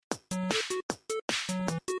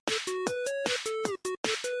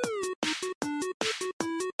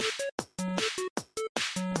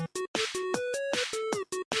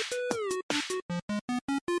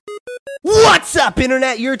What's up,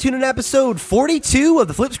 Internet? You're tuning in episode 42 of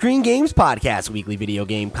the Flip Screen Games Podcast, a weekly video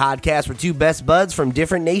game podcast where two best buds from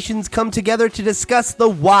different nations come together to discuss the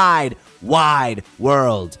wide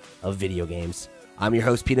world of video games. I'm your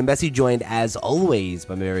host, Pete and Bessie, joined as always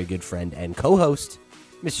by my very good friend and co-host,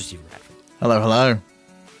 Mr. Stephen Radford. Hello.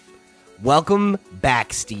 Welcome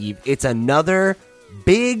back, Steve. It's another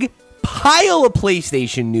big pile of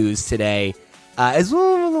PlayStation news today. As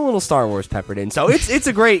well as a little Star Wars peppered in. So it's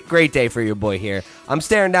a great day for your boy here. I'm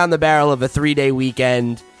staring down the barrel of a 3-day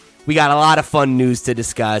weekend. We got a lot of fun news to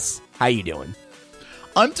discuss. How you doing?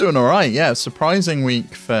 I'm doing all right, yeah. Surprising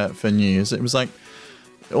week for news. It was like,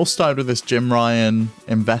 it all started with this Jim Ryan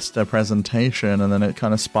investor presentation, and then it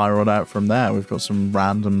kind of spiraled out from there. We've got some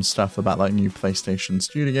random stuff about like new PlayStation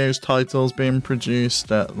Studios titles being produced,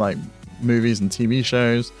 like movies and TV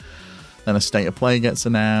shows. Then a State of Play gets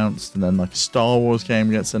announced, and then like a Star Wars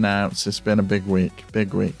game gets announced. It's been a big week.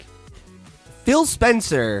 Phil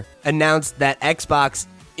Spencer announced that Xbox,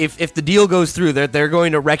 if the deal goes through, they're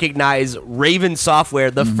going to recognize Raven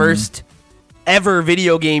Software, the first ever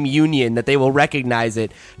video game union, that they will recognize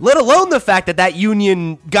it, let alone the fact that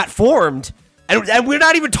union got formed. And we're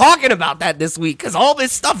not even talking about that this week because all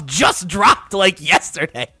this stuff just dropped like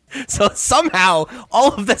yesterday. So somehow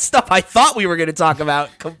all of the stuff I thought we were going to talk about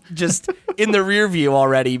just in the rear view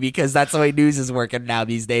already, because that's the way news is working now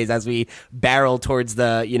these days as we barrel towards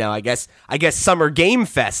the, I guess Summer Game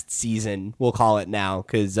Fest season, we'll call it now,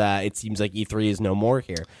 because it seems like E3 is no more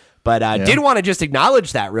here. But did want to just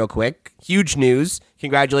acknowledge that real quick. Huge news.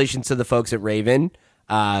 Congratulations to the folks at Raven.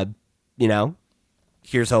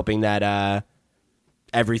 Here's hoping that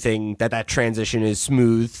everything, that transition is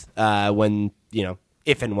smooth when,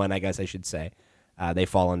 if and when, I guess I should say, they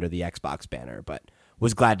fall under the Xbox banner. But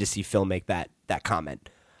was glad to see Phil make that comment.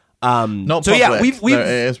 Not so public. Yeah, we've it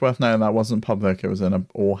is worth noting that wasn't public. It was in an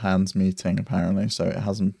all-hands meeting, apparently, so it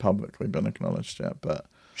hasn't publicly been acknowledged yet. But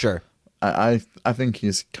sure, I think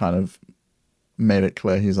he's kind of made it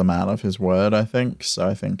clear he's a man of his word, I think. So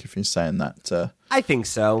I think if he's saying that to I think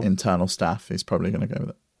so. internal staff, he's probably going to go with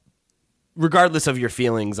it. Regardless of your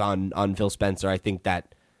feelings on Phil Spencer, I think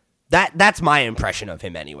that's my impression of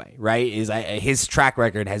him anyway, right? His track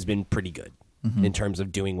record has been pretty good in terms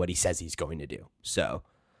of doing what he says he's going to do. So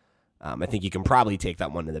I think you can probably take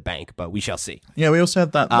that one to the bank, but we shall see. Yeah, we also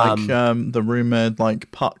had that the rumored like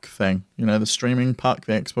puck thing, the streaming puck,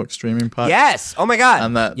 the Xbox streaming puck. Yes. Oh my God.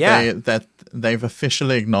 And that they've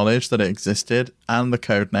officially acknowledged that it existed and the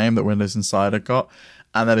code name that Windows Insider got,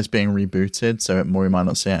 and that it's being rebooted. So we might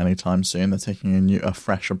not see it anytime soon. They're taking a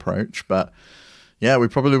fresh approach, but. Yeah, we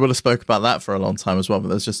probably would have spoke about that for a long time as well, but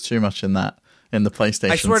there's just too much in the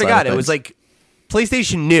PlayStation. I swear to God, it was like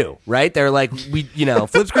PlayStation knew, right? They're like,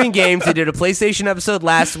 Flip Screen Games, they did a PlayStation episode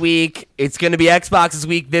last week. It's going to be Xbox's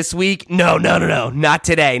week this week. No, not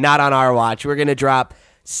today, not on our watch. We're going to drop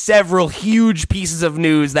several huge pieces of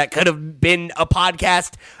news that could have been a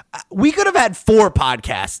podcast. We could have had 4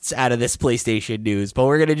 podcasts out of this PlayStation news, but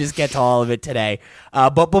we're going to just get to all of it today.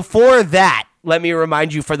 But before that, let me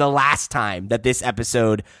remind you for the last time that this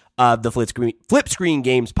episode of the Flip Screen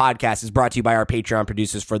Games podcast is brought to you by our Patreon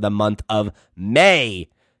producers for the month of May.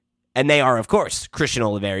 And they are, of course, Christian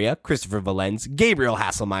Oliveria, Christopher Valenz, Gabriel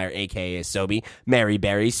Hasselmeyer, a.k.a. Sobi, Mary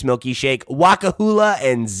Berry, Smilky Shake, Wakahula,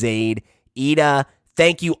 and Zaid Ida.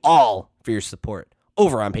 Thank you all for your support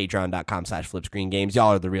over on patreon.com/flipscreengames.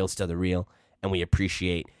 Y'all are the real to the real, and we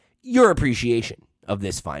appreciate your appreciation of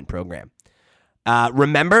this fine program.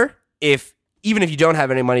 Remember, even if you don't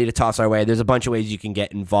have any money to toss our way, there's a bunch of ways you can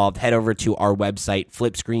get involved. Head over to our website,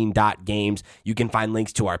 flipscreen.games. You can find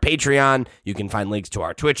links to our Patreon. You can find links to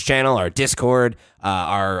our Twitch channel, our Discord,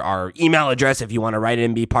 our email address if you want to write in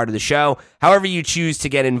and be part of the show. However you choose to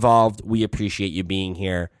get involved, we appreciate you being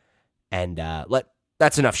here. And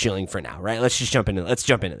that's enough shilling for now, right? Let's jump into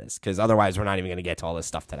this, because otherwise we're not even going to get to all this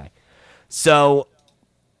stuff today. So,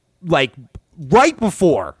 like, right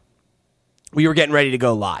before we were getting ready to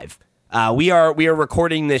go live, we are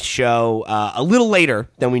recording this show a little later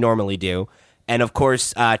than we normally do. And of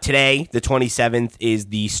course, today, the 27th, is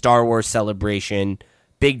the Star Wars celebration.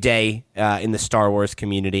 Big day in the Star Wars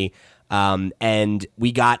community. And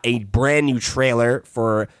we got a brand new trailer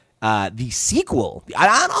for the sequel.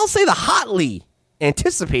 I'll say the hotly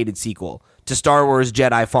anticipated sequel to Star Wars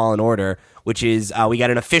Jedi Fallen Order, which is, we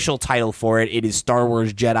got an official title for it. It is Star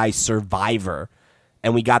Wars Jedi Survivor.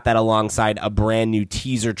 And we got that alongside a brand new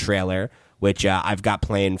teaser trailer, which I've got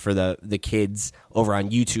playing for the kids over on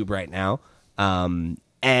YouTube right now.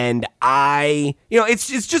 And it's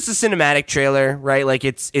just a cinematic trailer, right? Like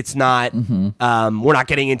it's not, we're not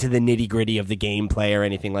getting into the nitty gritty of the gameplay or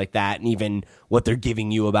anything like that. And even what they're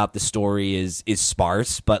giving you about the story is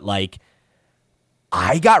sparse, but like,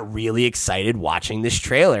 I got really excited watching this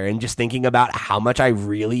trailer and just thinking about how much I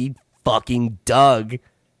really fucking dug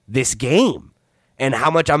this game and how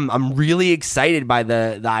much I'm really excited by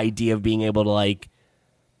the idea of being able to like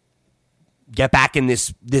get back in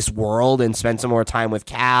this world and spend some more time with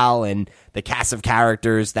Cal and the cast of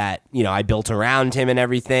characters that, I built around him and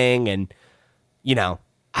everything. And, I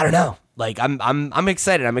don't know. Like I'm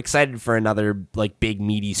excited. I'm excited for another like big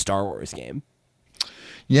meaty Star Wars game.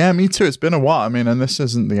 Yeah, me too. It's been a while. I mean, and this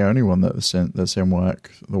isn't the only one that's in the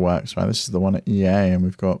works, right? This is the one at EA, and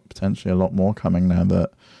we've got potentially a lot more coming now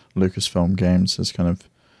that Lucasfilm Games has kind of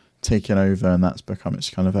taken over, and that's become its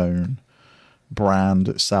kind of own brand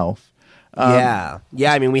itself. Yeah.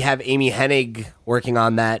 I mean, we have Amy Hennig working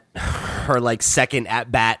on that, her like second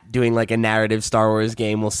at bat doing like a narrative Star Wars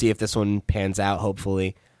game. We'll see if this one pans out,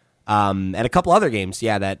 hopefully. And a couple other games,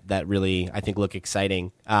 that really I think look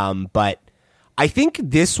exciting. But I think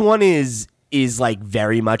this one is like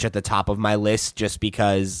very much at the top of my list just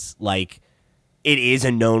because like it is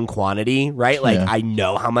a known quantity, right? Like I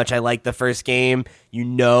know how much I like the first game. You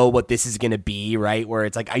know what this is going to be, right? Where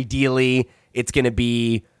it's like ideally it's going to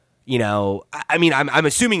be, I mean, I'm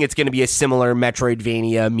assuming it's going to be a similar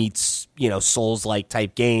Metroidvania meets, Souls-like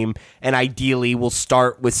type game. And ideally we'll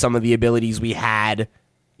start with some of the abilities we had,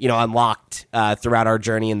 unlocked throughout our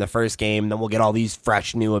journey in the first game. Then we'll get all these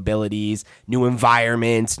fresh new abilities, new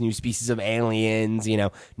environments, new species of aliens,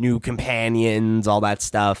 new companions, all that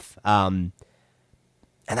stuff. And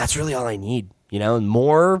that's really all I need.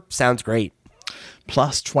 More sounds great.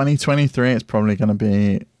 Plus 2023, it's probably going to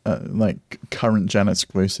be like current gen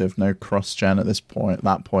exclusive, no cross gen at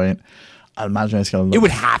that point. I imagine it's going to look. It would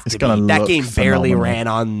have to be. That game barely ran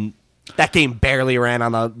on. That game barely ran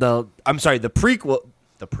on the. I'm sorry, the prequel.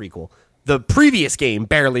 The previous game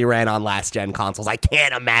barely ran on last gen consoles. I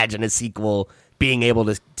can't imagine a sequel being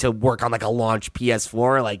able to work on like a launch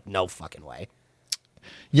PS4. Like no fucking way.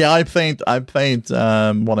 Yeah, I played what I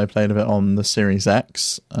played of it on the Series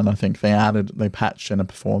X, and I think they patched in a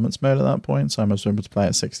performance mode at that point, so I was able to play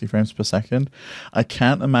at 60 frames per second. I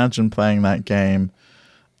can't imagine playing that game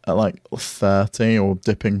at like 30 or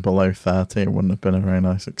dipping below 30. It wouldn't have been a very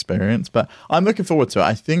nice experience, but I'm looking forward to it.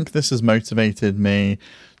 I think this has motivated me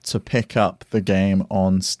to pick up the game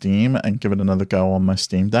on Steam and give it another go on my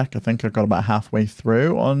Steam Deck. I think I got about halfway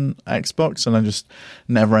through on Xbox, and I just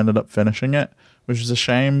never ended up finishing it, which is a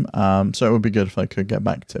shame. So it would be good if I could get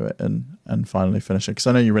back to it and finally finish it, because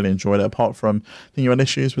I know you really enjoyed it, apart from, I think you had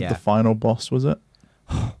issues with the final boss, was it?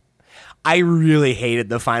 I really hated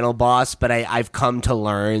the final boss, but I've come to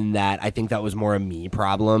learn that I think that was more a me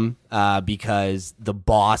problem because the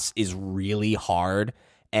boss is really hard,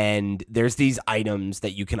 and there's these items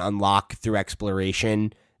that you can unlock through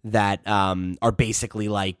exploration that are basically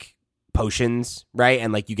like potions, right?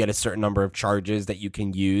 And like you get a certain number of charges that you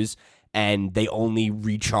can use, and they only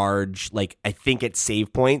recharge, like, I think at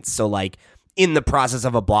save points. So, like, in the process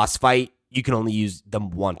of a boss fight, you can only use them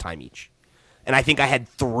one time each. And I think I had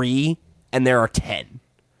 3, and there are 10.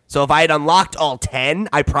 So if I had unlocked all 10,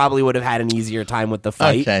 I probably would have had an easier time with the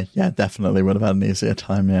fight. Okay, yeah, definitely would have had an easier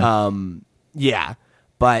time, yeah. Yeah,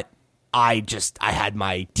 but I had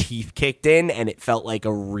my teeth kicked in, and it felt like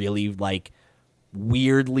a really, like,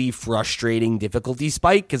 weirdly frustrating difficulty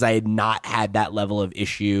spike, because I had not had that level of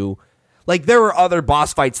issue. Like, there were other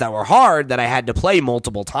boss fights that were hard that I had to play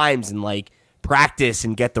multiple times and, like, practice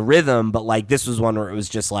and get the rhythm, but, like, this was one where it was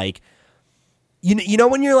just, like, you know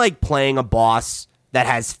when you're, like, playing a boss that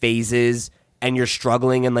has phases and you're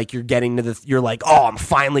struggling and, like, you're like, oh, I'm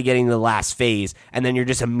finally getting to the last phase, and then you're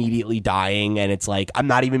just immediately dying, and it's like, I'm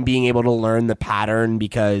not even being able to learn the pattern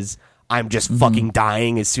because I'm just fucking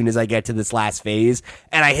dying as soon as I get to this last phase.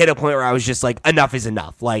 And I hit a point where I was just like, enough is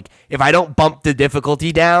enough. Like, if I don't bump the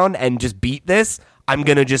difficulty down and just beat this, I'm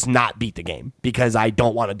going to just not beat the game because I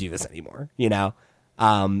don't want to do this anymore,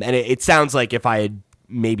 And it sounds like if I had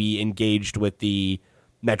maybe engaged with the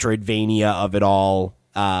Metroidvania of it all,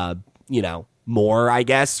 more, I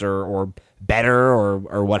guess, or better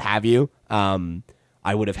or what have you,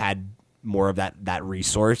 I would have had more of that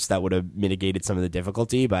resource that would have mitigated some of the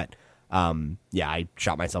difficulty, but I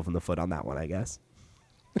shot myself in the foot on that one, I guess.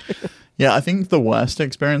 Yeah, I think the worst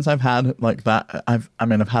experience I've had like that, I've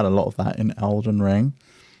had a lot of that in Elden Ring,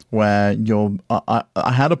 where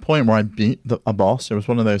I had a point where I beat a boss. It was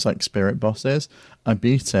one of those like spirit bosses. I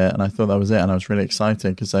beat it and I thought that was it, and I was really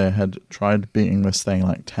excited because I had tried beating this thing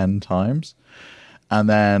like 10 times, and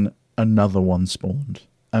then another one spawned.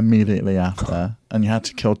 immediately after, and you had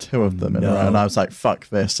to kill 2 of them in a row. And I was like, "Fuck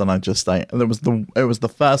this!" And I just like, it was the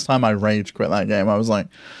first time I rage quit that game. I was like,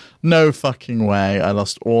 "No fucking way!" I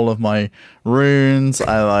lost all of my runes.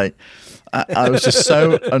 I was just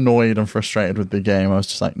so annoyed and frustrated with the game. I was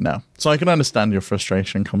just like, no. So I can understand your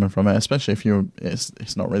frustration coming from it, especially if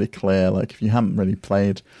it's not really clear. Like, if you haven't really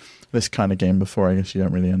played this kind of game before, I guess you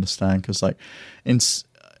don't really understand. Because like,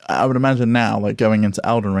 I would imagine now, like going into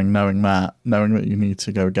Elden Ring, knowing that you need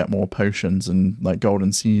to go get more potions and like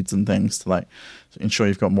golden seeds and things to like ensure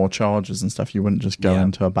you've got more charges and stuff. You wouldn't just go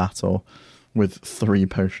into a battle with 3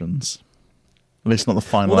 potions. At least not the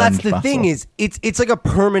final. Well, that's end the battle. thing is, it's like a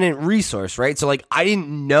permanent resource, right? So like, I didn't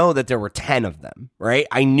know that there were 10 of them, right?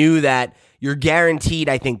 I knew that you're guaranteed,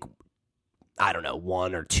 I think, I don't know,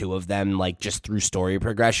 1 or 2 of them, like just through story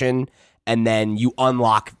progression, and then you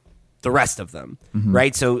unlock the rest of them,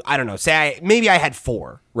 right? So I don't know, maybe I had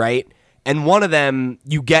 4, right? And one of them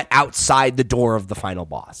you get outside the door of the final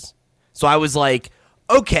boss. So I was like,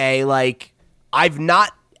 okay, like I've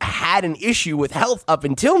not had an issue with health up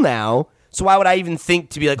until now. So why would I even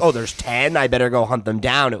think to be like, oh, there's 10, I better go hunt them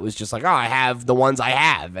down? It was just like, oh, I have the ones I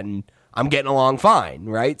have, and I'm getting along fine,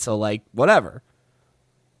 right? So, like, whatever.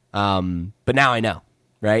 But now I know,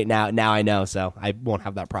 right? Now I know, so I won't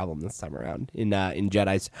have that problem this time around in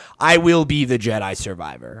Jedi's. I will be the Jedi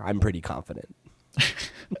survivor. I'm pretty confident.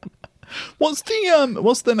 What's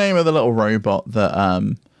the name of the little robot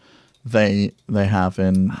that they have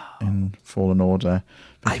in Fallen Order?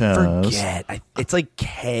 Because I forget. It's like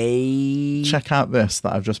K. Check out this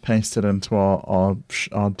that I've just pasted into our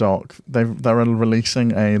doc. They're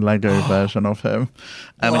releasing a Lego version of him,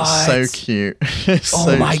 and it's so cute. It's oh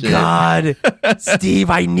so my cute. god,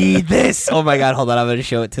 Steve, I need this. Oh my god, hold on, I'm gonna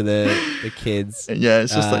show it to the kids. Yeah,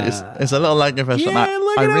 it's just like it's a little Lego version. Yeah,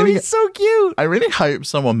 look at him. He's so cute. I really hope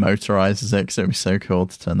someone motorizes it because it'd be so cool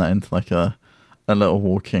to turn that into like a little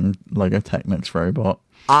walking Lego Technics robot.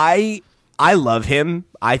 I love him.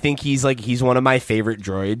 I think he's one of my favorite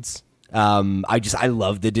droids. I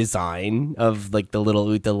love the design of like the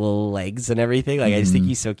little legs and everything. Like I just think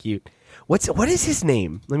he's so cute. What is his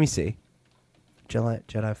name? Let me see.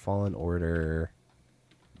 Jedi Fallen Order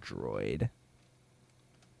droid.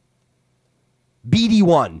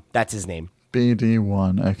 BD1. That's his name.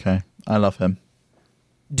 BD1. Okay, I love him.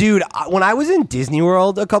 Dude, when I was in Disney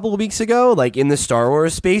World a couple of weeks ago, like in the Star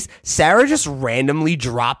Wars space, Sarah just randomly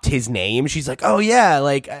dropped his name. She's like, oh yeah,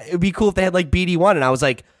 like it'd be cool if they had like BD1. And I was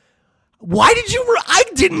like, why did you, I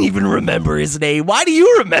didn't even remember his name. Why do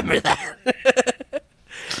you remember that?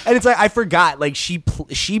 And it's like, I forgot, like she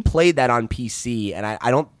played that on PC and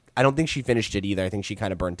I don't think she finished it either. I think she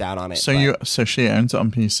kind of burnt out on it. So she owns it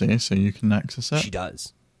on PC, so you can access it? She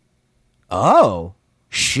does. Oh.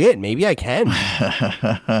 Shit, maybe I can. I'll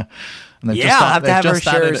have to have her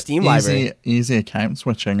share her Steam library. Easy account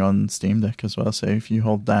switching on Steam Deck as well. So if you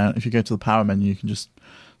go to the power menu, you can just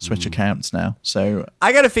switch accounts now. So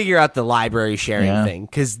I got to figure out the library sharing thing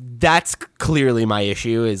because that's clearly my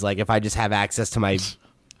issue. Is like if I just have access to my,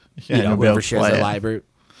 whoever shares the library,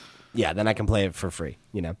 then I can play it for free.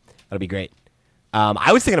 That'll be great.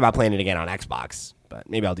 I was thinking about playing it again on Xbox, but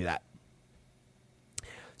maybe I'll do that.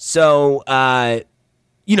 So.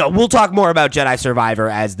 We'll talk more about Jedi Survivor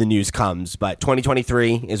as the news comes, but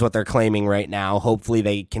 2023 is what they're claiming right now. Hopefully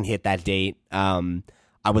they can hit that date. I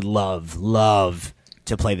would love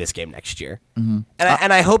to play this game next year. Mm-hmm.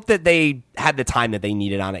 And I hope that they had the time that they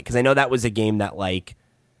needed on it, because I know that was a game that, like,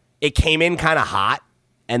 it came in kind of hot,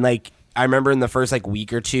 and, like, I remember in the first, like,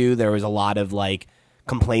 week or two, there was a lot of, like,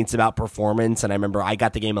 complaints about performance, and I remember I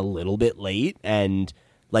got the game a little bit late, and...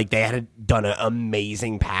 like, they had done an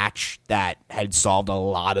amazing patch that had solved a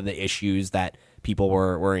lot of the issues that people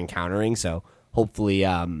were encountering. So hopefully,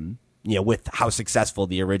 with how successful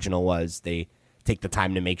the original was, they take the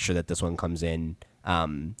time to make sure that this one comes in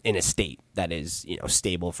a state that is,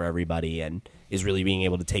 stable for everybody and is really being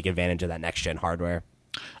able to take advantage of that next-gen hardware.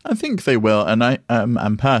 I think they will. And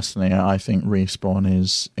and personally, I think Respawn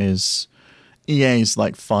is EA's,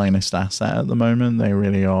 like, finest asset at the moment. They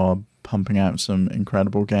really are pumping out some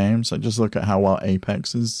incredible games. Like, just look at how well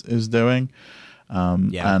Apex is doing.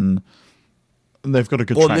 And they've got a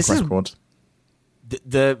good track record.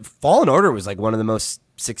 The Fallen Order was like one of the most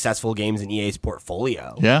successful games in EA's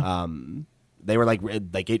portfolio. Yeah. They were like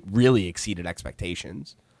it really exceeded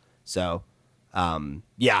expectations. So, I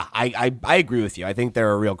agree with you. I think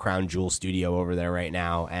they're a real crown jewel studio over there right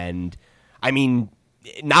now. And I mean,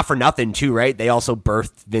 not for nothing too, right? They also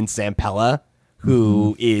birthed Vince Zampella,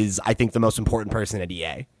 who is, I think, the most important person at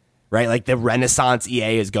EA, right? Like, the renaissance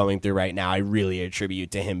EA is going through right now, I really attribute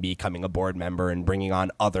to him becoming a board member and bringing on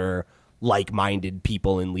other like-minded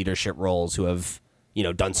people in leadership roles who have,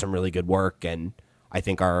 done some really good work, and I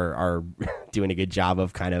think are doing a good job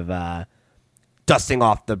of kind of dusting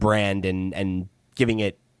off the brand and giving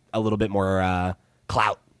it a little bit more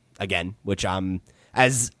clout again, which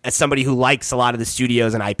as somebody who likes a lot of the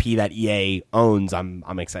studios and IP that EA owns,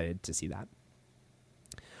 I'm excited to see that.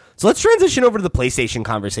 So let's transition over to the PlayStation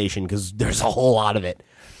conversation, because there's a whole lot of it.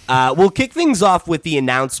 We'll kick things off with the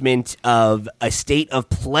announcement of a State of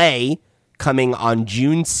Play coming on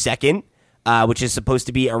June 2nd, which is supposed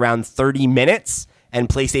to be around 30 minutes. And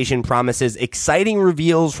PlayStation promises exciting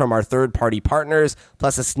reveals from our third-party partners,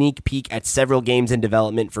 plus a sneak peek at several games in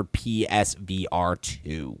development for PSVR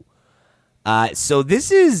 2. So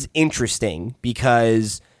this is interesting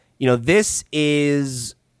because, this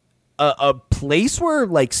is a place where,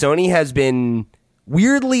 like, Sony has been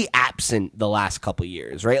weirdly absent the last couple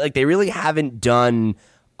years, right? Like, they really haven't done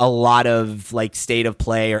a lot of, like, State of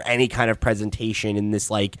Play or any kind of presentation in this,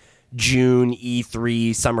 like, June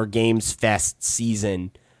E3 Summer Games Fest season.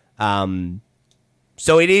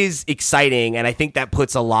 So it is exciting, and I think that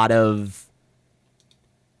puts a lot of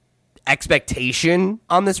expectation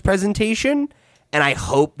on this presentation, and I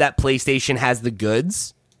hope that PlayStation has the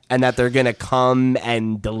goods and that they're going to come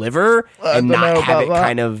and deliver and not have it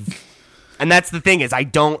kind of... And that's the thing, is I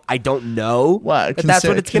don't know that that's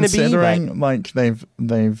what it's going to be. Considering, like, they've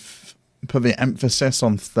put the emphasis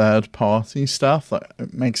on third-party stuff, like,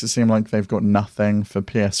 it makes it seem like they've got nothing for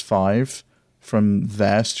PS5 from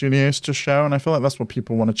their studios to show, and I feel like that's what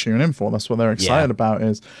people want to tune in for. That's what they're excited about,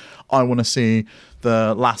 is I want to see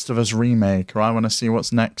the Last of Us remake, or I want to see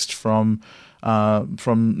what's next from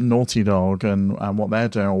Naughty Dog and what they're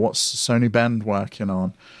doing, or what's Sony Bend working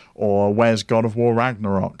on, or where's God of War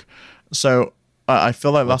Ragnarok. So I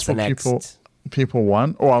feel like that's what people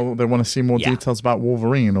want, or they want to see more details about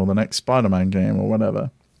Wolverine or the next Spider-Man game or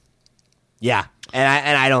whatever. Yeah,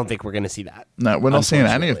 and I don't think we're going to see that. No, we're not seeing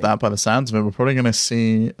any of that by the sounds of it. We're probably going to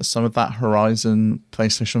see some of that Horizon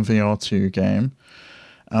PlayStation VR 2 game.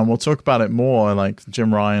 And we'll talk about it more. Like,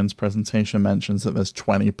 Jim Ryan's presentation mentions that there's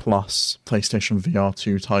 20 plus PlayStation VR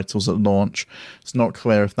 2 titles at launch. It's not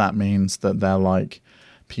clear if that means that they're like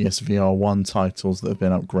PSVR 1 titles that have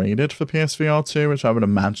been upgraded for PSVR 2, which I would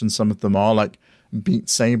imagine some of them are. Like, Beat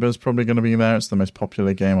Saber's probably going to be there. It's the most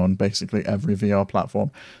popular game on basically every VR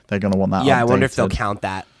platform. They're going to want that updated. I wonder if they'll count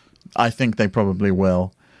that. I think they probably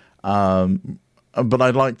will. But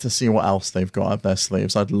I'd like to see what else they've got up their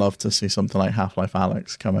sleeves. I'd love to see something like Half-Life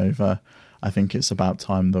Alyx come over. I think it's about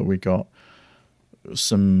time that we got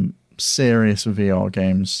some serious VR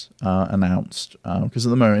games announced. Because at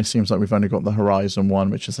the moment it seems like we've only got the Horizon one,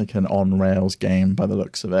 which is like an on-rails game by the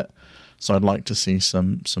looks of it. So I'd like to see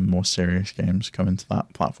some more serious games come into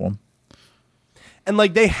that platform. And,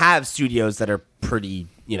 like, they have studios that are pretty,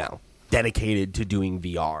 dedicated to doing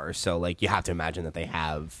VR. So, like, you have to imagine that they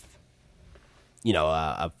have...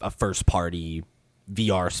 a first-party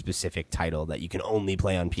VR-specific title that you can only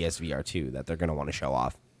play on PSVR 2 that they're going to want to show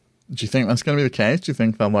off. Do you think that's going to be the case? Do you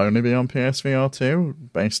think they'll only be on PSVR 2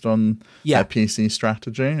 based on their PC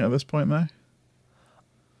strategy at this point, though?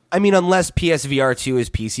 I mean, unless PSVR 2 is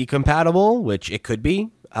PC compatible, which it could be,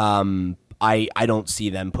 I don't see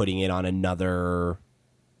them putting it on another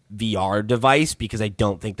VR device, because I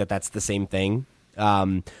don't think that that's the same thing.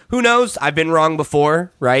 Who knows? I've been wrong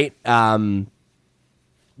before, right?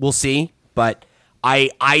 We'll see, but I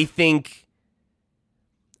think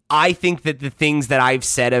that the things that I've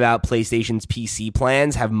said about PlayStation's PC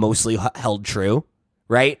plans have mostly held true,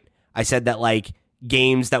 right? I said that, like,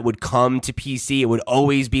 games that would come to PC, it would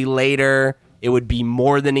always be later. It would be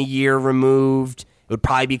more than a year removed. It would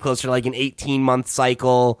probably be closer to like an 18-month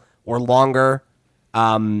cycle or longer.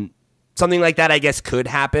 Something like that, I guess, could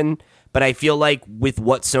happen. But I feel like with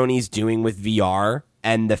what Sony's doing with VR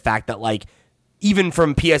and the fact that, like, even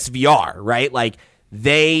from PSVR, right? Like,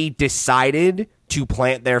 they decided to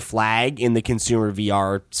plant their flag in the consumer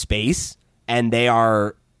VR space, and they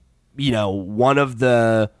are, one of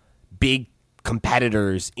the big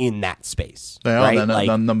competitors in that space. They are. Right?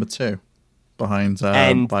 They're number 2 behind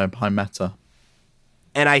behind Meta.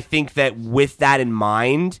 And I think that with that in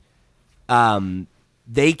mind,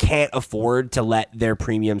 they can't afford to let their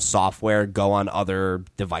premium software go on other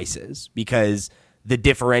devices, because the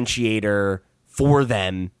differentiator for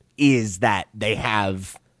them is that they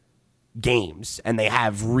have games and they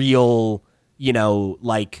have real,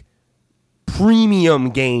 like,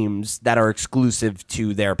 premium games that are exclusive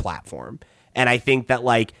to their platform. And I think that,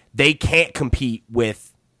 like, they can't compete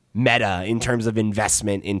with Meta in terms of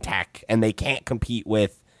investment in tech, and they can't compete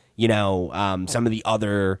with, some of the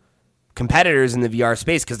other competitors in the VR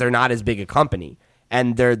space, because they're not as big a company.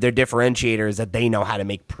 And their differentiator is that they know how to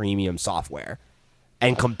make premium software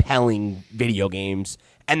and compelling video games.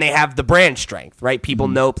 And they have the brand strength, right? People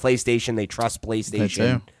know PlayStation. They trust PlayStation.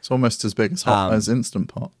 They do. It's almost as big as Instant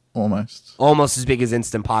Pot. Almost. Almost as big as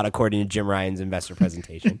Instant Pot, according to Jim Ryan's investor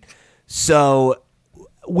presentation. So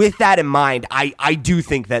with that in mind, I do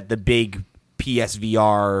think that the big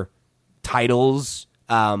PSVR titles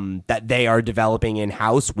that they are developing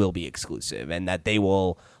in-house will be exclusive, and that they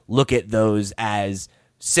will look at those as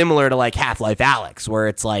similar to like Half-Life Alyx, where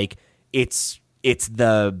it's like it's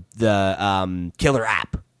the killer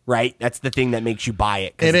app, right? That's the thing that makes you buy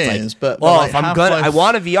it. It is, like, but like if I'm gonna, I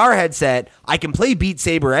want a VR headset. I can play Beat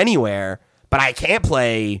Saber anywhere, but I can't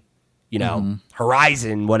play,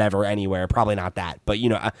 Horizon whatever anywhere. Probably not that, but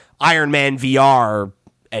Iron Man VR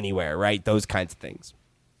anywhere, right? Those kinds of things.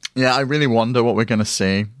 Yeah, I really wonder what we're going to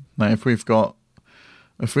see. Like if we've got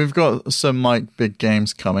some like big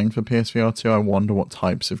games coming for PSVR 2, I wonder what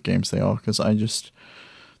types of games they are, because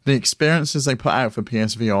the experiences they put out for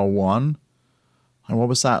PSVR 1, and what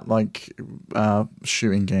was that like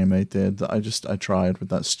shooting game they did that I tried with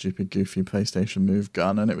that stupid goofy PlayStation Move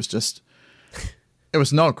gun, and it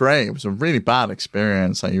was not great. It was a really bad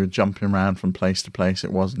experience. Like you were jumping around from place to place.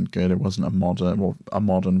 It wasn't good. It wasn't a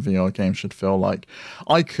modern VR game should feel like.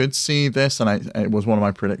 I could see this, and it was one of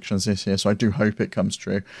my predictions this year, so I do hope it comes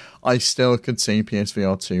true. I still could see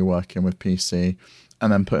PSVR 2 working with PC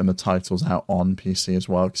and then putting the titles out on PC as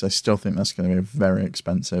well, because I still think that's going to be a very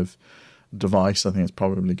expensive device. I think it's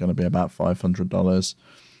probably going to be about $500.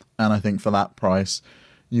 And I think for that price,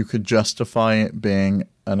 you could justify it being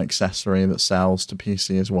an accessory that sells to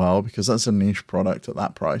PC as well, because that's a niche product at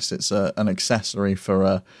that price. It's an accessory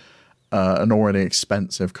for an already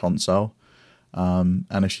expensive console. And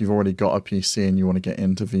if you've already got a PC and you want to get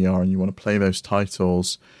into VR and you want to play those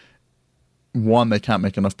titles, one, they can't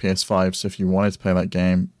make enough PS5, so if you wanted to play that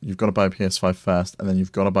game, you've got to buy a PS5 first, and then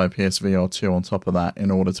you've got to buy a PSVR 2 on top of that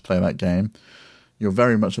in order to play that game. You're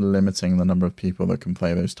very much limiting the number of people that can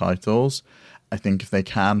play those titles. I think if they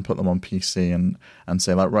can put them on PC and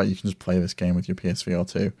say, like, right, you can just play this game with your PSVR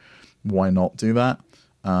 2, why not do that?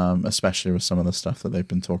 Especially with some of the stuff that they've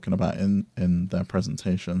been talking about in their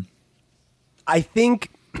presentation. I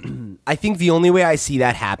think the only way I see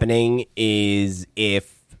that happening is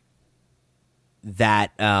if there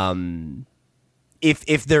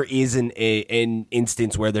is an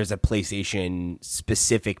instance where there's a PlayStation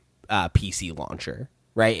specific PC launcher,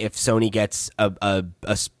 right? If Sony gets a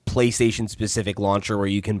PlayStation specific launcher where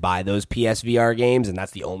you can buy those PSVR games, and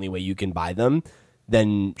that's the only way you can buy them,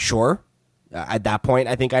 then sure. At that point,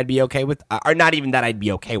 I think I'd be okay with, or not even that I'd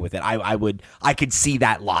be okay with it. I could see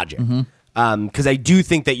that logic, because I do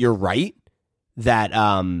think that you're right that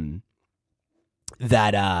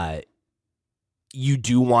you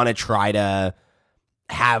do want to try to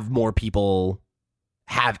have more people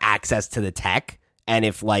have access to the tech. And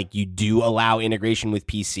if like you do allow integration with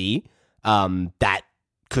PC, that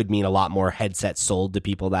could mean a lot more headsets sold to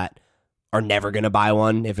people that are never going to buy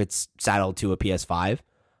one if it's saddled to a PS5.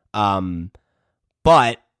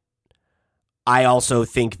 But I also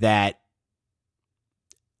think that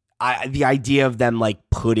the idea of them like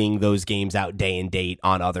putting those games out day and date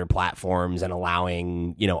on other platforms and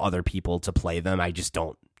allowing, other people to play them, I just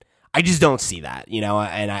don't see that,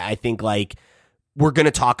 and I think like we're going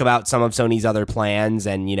to talk about some of Sony's other plans,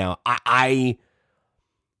 and,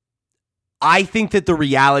 I think that the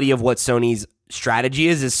reality of what Sony's strategy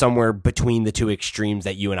is somewhere between the two extremes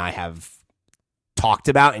that you and I have talked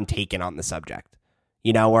about and taken on the subject,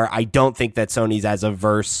 where I don't think that Sony's as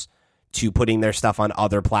averse to putting their stuff on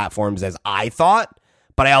other platforms as I thought,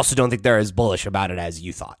 but I also don't think they're as bullish about it as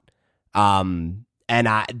you thought. And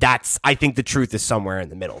I think the truth is somewhere in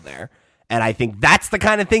the middle there. And I think that's the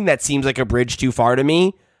kind of thing that seems like a bridge too far to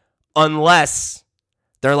me, unless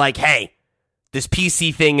they're like, hey, this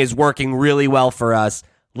PC thing is working really well for us.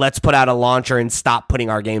 Let's put out a launcher and stop putting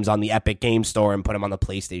our games on the Epic Game Store and put them on the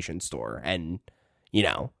PlayStation Store, and,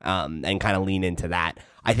 and kind of lean into that.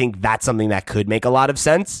 I think that's something that could make a lot of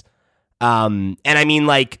sense. And I mean,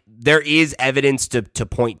 like, there is evidence to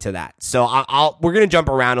point to that. So we're going to jump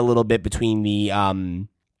around a little bit between the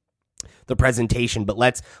presentation, but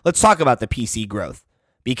let's talk about the PC growth,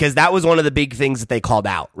 because that was one of the big things that they called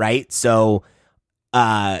out, right? So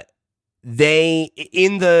they,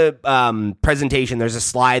 in the presentation, there's a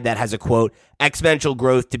slide that has a quote, exponential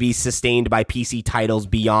growth to be sustained by PC titles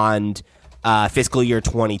beyond fiscal year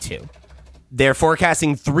 22. They're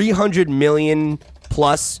forecasting 300 million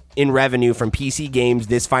plus in revenue from PC games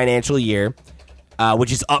this financial year.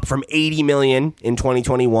 which is up from 80 million in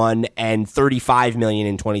 2021 and 35 million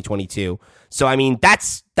in 2022. So, I mean,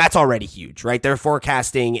 that's already huge, right? They're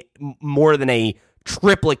forecasting more than a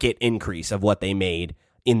triplicate increase of what they made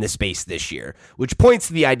in the space this year, which points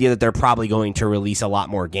to the idea that they're probably going to release a lot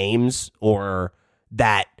more games, or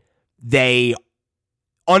that they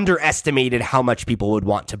underestimated how much people would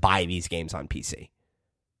want to buy these games on PC.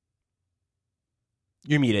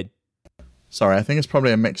 You're muted. Sorry, I think it's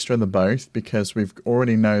probably a mixture of the both, because we've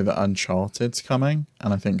already know that Uncharted's coming,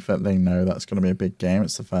 and I think that they know that's going to be a big game.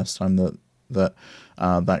 It's the first time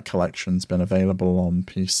that collection's been available on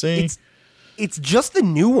PC. It's just the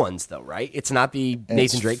new ones, though, right? It's not the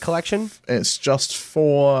Nathan Drake collection? It's just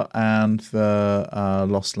 4 and the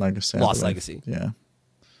Lost Legacy. Lost Legacy. Yeah.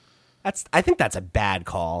 I think that's a bad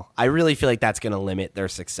call. I really feel like that's going to limit their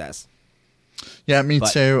success. Yeah, me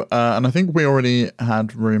too. And I think we already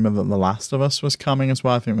had rumor that The Last of Us was coming as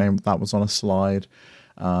well. I think that was on a slide.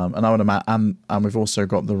 And I would imagine, and we've also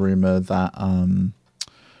got the rumor that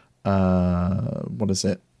what is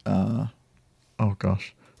it? Oh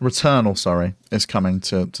gosh, Returnal. Sorry, is coming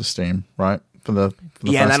to Steam, right? For the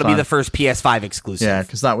yeah, first that'll time. be the first PS5 exclusive. Yeah,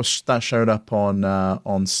 because that showed up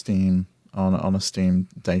on Steam on a Steam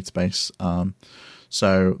database.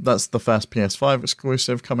 So that's the first PS5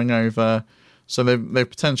 exclusive coming over. So they've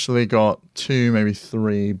potentially got 2, maybe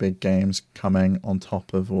 3 big games coming on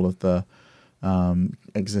top of all of the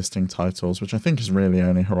existing titles, which I think is really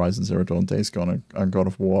only Horizon Zero Dawn, Days Gone, and God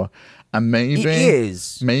of War. And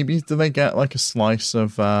maybe do they get like a slice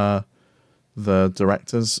of the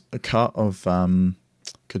director's cut of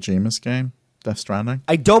Kojima's game, Death Stranding?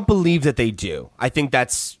 I don't believe that they do. I think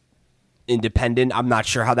that's independent. I'm not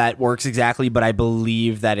sure how that works exactly, but I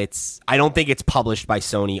believe that I don't think it's published by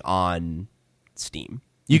Sony on Steam.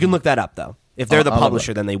 You can look that up though. If they're the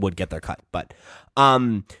publisher, then they would get their cut. But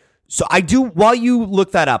so I do. While you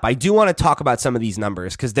look that up, I do want to talk about some of these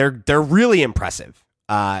numbers because they're really impressive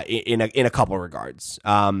in a couple of regards.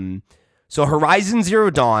 So Horizon Zero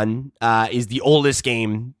Dawn is the oldest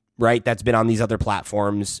game, right? That's been on these other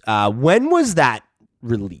platforms. When was that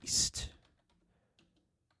released?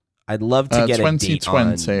 I'd love to get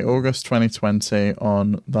 2020, a date on. August 2020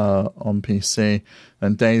 on PC.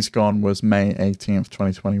 Then Days Gone was May 18th,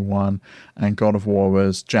 2021, and God of War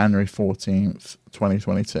was January 14th,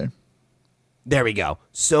 2022. There we go.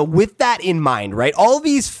 So with that in mind, right, all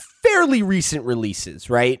these fairly recent releases,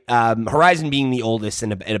 right, Horizon being the oldest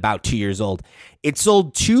and about 2 years old, it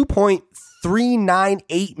sold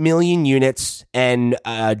 2.398 million units and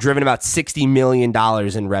driven about $60 million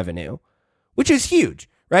in revenue, which is huge.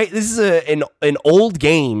 Right, this is an old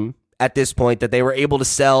game at this point that they were able to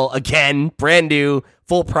sell again, brand new,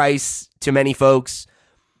 full price to many folks,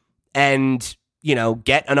 and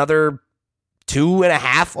get another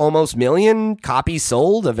 2.5 almost million copies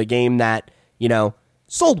sold of a game that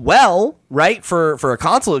sold well, right, for a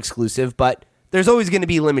console exclusive, but there's always going to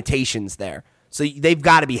be limitations there, so they've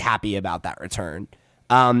got to be happy about that return.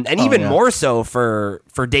 And even more so for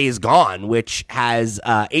Days Gone, which has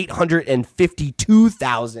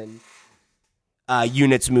 852,000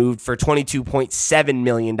 units moved for $22.7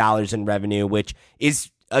 million in revenue, which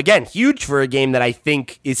is, again, huge for a game that I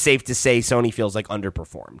think is safe to say Sony feels like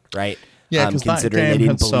underperformed, right? Yeah, because considering they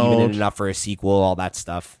didn't believe in it enough for a sequel, all that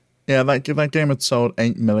stuff. Yeah, that game had sold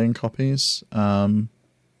 8 million copies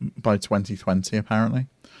by 2020, apparently.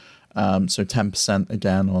 So 10%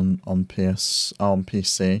 again on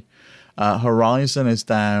PC. Horizon is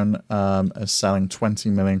down as selling 20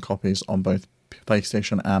 million copies on both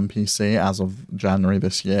PlayStation and PC as of January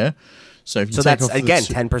this year. So if you that's again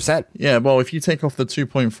 10%. Yeah, well, if you take off the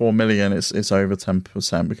 2.4 million, it's over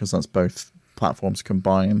 10% because that's both platforms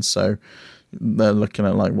combined. So they're looking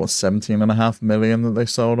at 17.5 million that they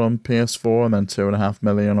sold on PS4 and then 2.5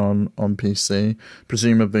 million on PC.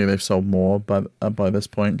 Presumably they've sold more by this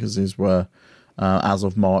point because these were as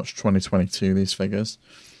of March 2022, these figures.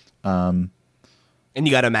 And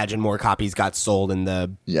you got to imagine more copies got sold in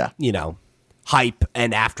the hype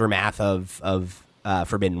and aftermath of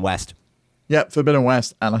Forbidden West. Yeah, Forbidden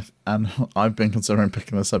West, and I've been considering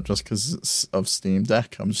picking this up just because of Steam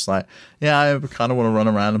Deck. I'm just like, yeah, I kind of want to run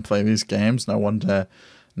around and play these games. No wonder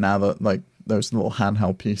now that those little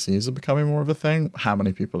handheld PCs are becoming more of a thing, how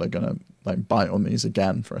many people are gonna bite on these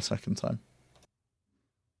again for a second time?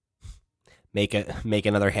 Make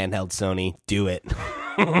another handheld, Sony. Do it.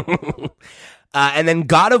 And then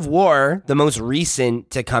God of War, the most recent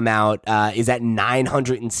to come out, is at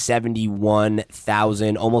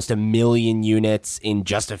 971,000, almost 1 million units in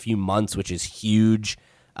just a few months, which is huge.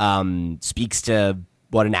 Speaks to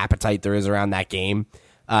what an appetite there is around that game.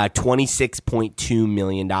 $26.2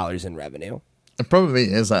 million in revenue. It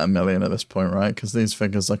probably is at 1 million at this point, right? Because these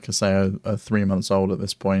figures, like I say, are 3 months old at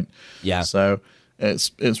this point. Yeah. So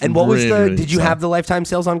it's And what was really, the? Did you have the lifetime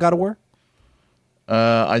sales on God of War?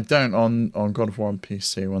 I don't on God of War on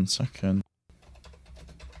PC. 1 second.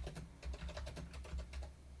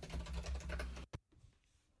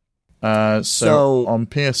 So on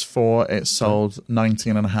PS4, it sold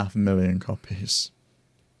 19.5 million copies.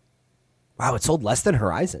 Wow, it sold less than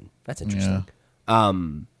Horizon. That's interesting. Yeah.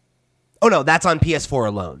 Oh no, that's on PS4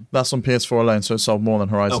 alone. That's on PS4 alone, so it sold more than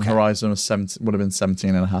Horizon. Okay. Horizon was would have been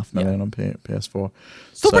 17.5 million on PS4.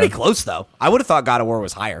 Still pretty close though. I would have thought God of War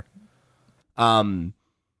was higher. But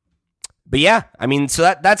yeah, I mean,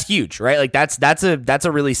 so that's huge, right? Like that's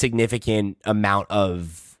a really significant amount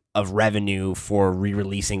of revenue for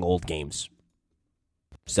re-releasing old games.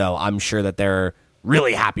 So I'm sure that they're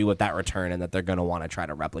really happy with that return and that they're going to want to try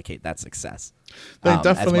to replicate that success. They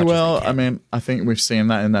definitely will. I mean, I think we've seen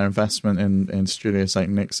that in their investment in studios like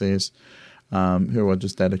Nixie's, who are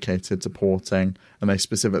just dedicated to porting, and they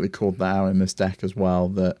specifically called that out in this deck as well,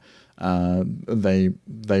 that they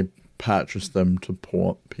purchased them to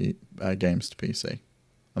port games to PC,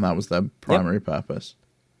 and that was their primary purpose.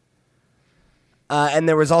 And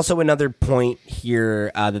there was also another point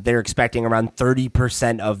here that they're expecting around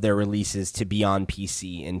 30% of their releases to be on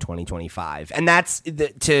PC in 2025. And that's,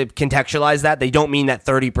 to contextualize that, they don't mean that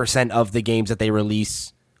 30% of the games that they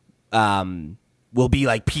release will be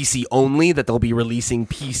like PC only, that they'll be releasing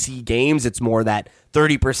PC games. It's more that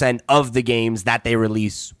 30% of the games that they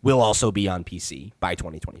release will also be on PC by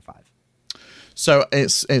 2025. So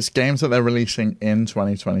it's games that they're releasing in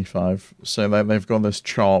 2025. So they've got this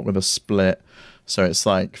chart with a split. So it's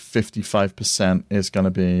like 55% is going to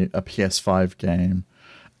be a PS5 game,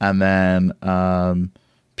 and then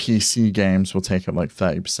PC games will take up like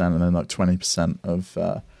 30%, and then like 20% of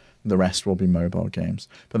the rest will be mobile games.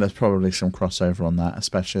 But there's probably some crossover on that,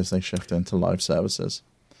 especially as they shift into live services.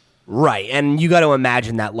 Right, and you got to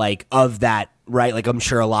imagine that, like, of that, right, like, I'm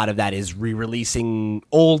sure a lot of that is re-releasing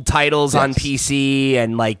old titles on PC,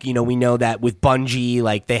 and, like, you know, we know that with Bungie,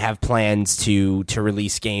 like, they have plans to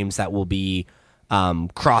release games that will be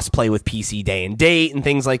cross-play with PC day and date and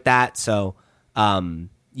things like that. So,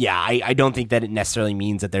 I don't think that it necessarily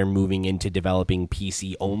means that they're moving into developing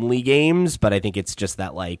PC-only games, but I think it's just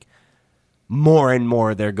that, like, more and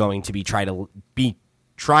more they're going to be trying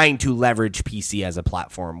to leverage PC as a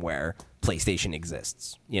platform where PlayStation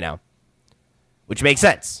exists, you know, which makes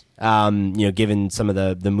sense, you know, given some of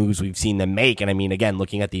the moves we've seen them make. And I mean, again,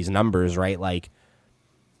 looking at these numbers, right, like,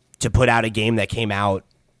 to put out a game that came out,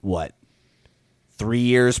 3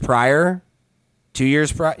 years prior, 2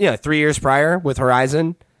 years prior, 3 years prior with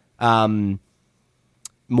Horizon,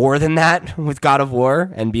 more than that with God of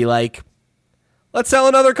War, and be like, let's sell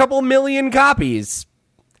another couple million copies.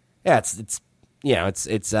 Yeah, it's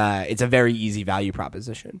a very easy value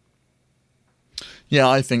proposition. Yeah,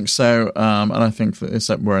 I think so, and I think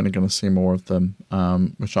that we're only going to see more of them,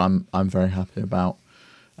 which I'm very happy about.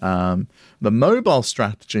 The mobile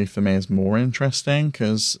strategy for me is more interesting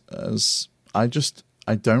because I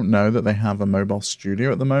don't know that they have a mobile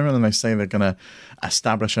studio at the moment, and they say they're going to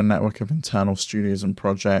establish a network of internal studios and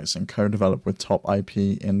projects and co-develop with top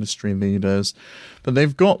IP industry leaders. But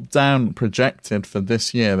they've got down projected for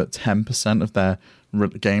this year that 10% of their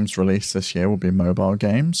games released this year will be mobile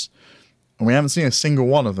games. And we haven't seen a single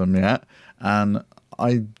one of them yet, and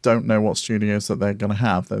I don't know what studios that they're going to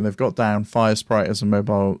have. They've got down Firesprite as a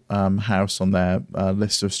mobile house on their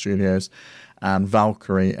list of studios, and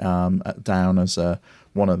Valkyrie down as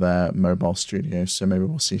one of their mobile studios, so maybe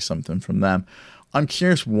we'll see something from them. I'm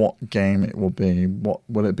curious what game it will be.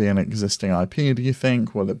 Will it be an existing IP, do you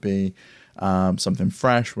think? Will it be something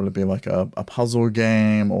fresh? Will it be like a puzzle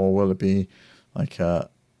game, or will it be like a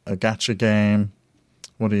gacha game?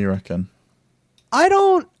 What do you reckon? I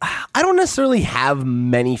don't necessarily have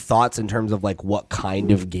many thoughts in terms of like what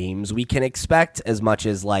kind of games we can expect, as much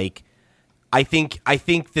as like I think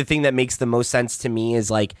the thing that makes the most sense to me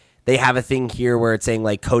is like they have a thing here where it's saying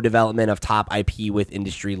like co-development of top IP with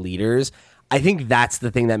industry leaders. I think that's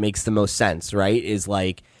the thing that makes the most sense, right? Is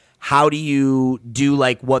like, how do you do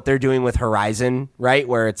like what they're doing with Horizon, right?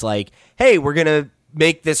 Where it's like, hey, we're going to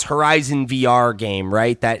make this Horizon VR game,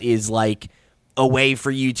 right? That is like a way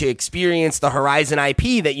for you to experience the Horizon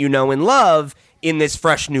IP that you know and love in this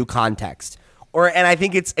fresh new context. And I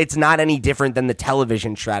think it's not any different than the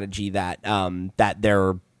television strategy that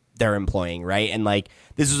they're employing, right? And like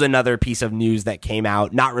this was another piece of news that came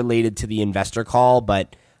out, not related to the investor call,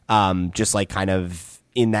 but just like kind of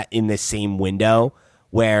in this same window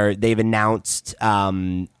where they've announced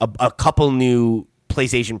a couple new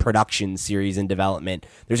PlayStation production series in development.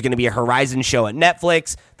 There's going to be a Horizon show at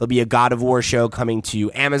Netflix. There'll be a God of War show coming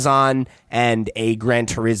to Amazon and a Gran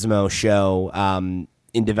Turismo show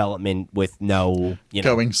in development with no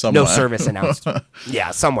service announced.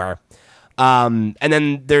 Yeah, somewhere. And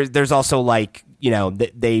then there's also like,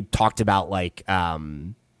 they talked about like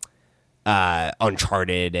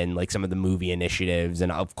Uncharted and like some of the movie initiatives,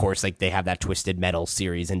 and of course like they have that Twisted Metal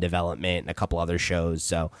series in development and a couple other shows.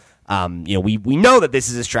 So we know that this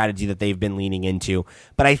is a strategy that they've been leaning into,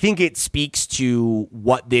 but I think it speaks to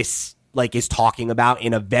what this like is talking about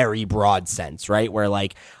in a very broad sense, right? Where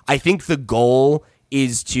like I think the goal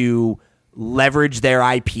is to leverage their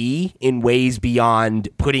IP in ways beyond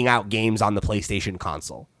putting out games on the PlayStation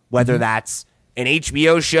console, whether that's an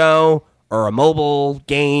HBO show or a mobile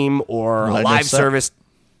game or a live service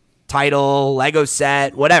title, Lego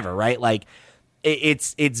set, whatever, right? Like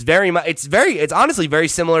it's honestly very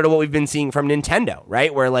similar to what we've been seeing from Nintendo,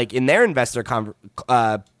 right? Where like in their investor talk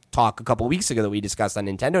a couple weeks ago that we discussed on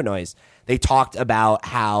Nintendo Noise, they talked about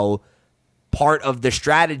how part of the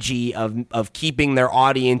strategy of keeping their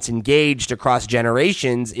audience engaged across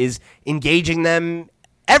generations is engaging them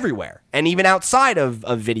everywhere and even outside of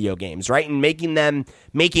video games, right? And making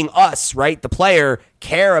us, right, the player,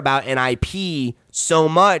 care about an IP so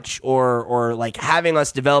much or like having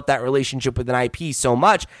us develop that relationship with an IP so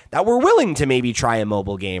much that we're willing to maybe try a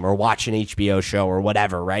mobile game or watch an HBO show or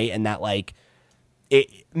whatever, right? And that like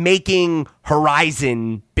making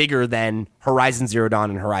Horizon bigger than Horizon Zero Dawn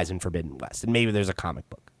and Horizon Forbidden West. And maybe there's a comic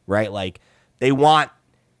book, right? Like they want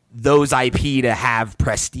those IP to have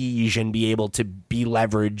prestige and be able to be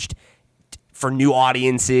leveraged for new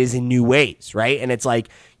audiences in new ways, right? And it's like,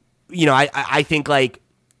 I think like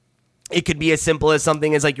it could be as simple as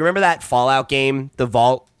something as like, you remember that Fallout game, the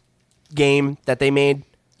Vault game that they made?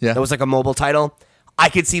 Yeah. That was like a mobile title. I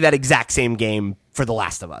could see that exact same game for The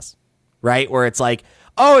Last of Us, right? Where it's like,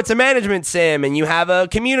 oh, it's a management sim and you have a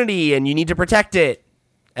community and you need to protect it.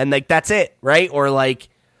 And like, that's it, right? Or like,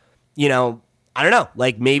 I don't know,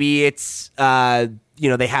 like maybe it's, they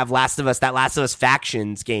have that Last of Us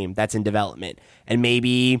Factions game that's in development. And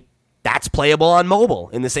maybe that's playable on mobile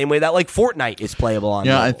in the same way that like Fortnite is playable on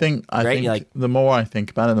mobile. I think like, the more I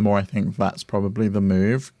think about it, the more I think that's probably the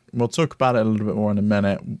move. We'll talk about it a little bit more in a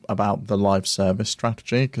minute about the live service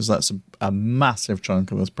strategy, because that's a massive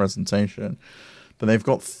chunk of this presentation. But they've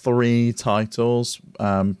got 3 titles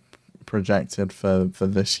projected for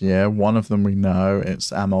this year. One of them we know,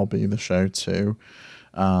 it's MLB The Show 2.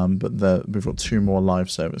 But we've got 2 more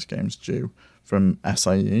live service games due from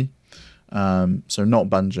SIE. So not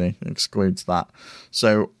Bungie, excludes that.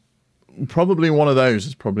 So probably one of those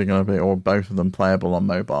is probably going to be, or both of them, playable on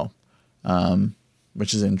mobile.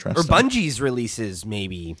 Which is interesting. Or Bungie's releases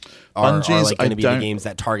maybe are like going to be the games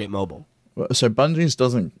that target mobile. So Bungie's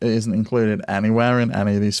isn't included anywhere in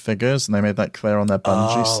any of these figures, and they made that clear on their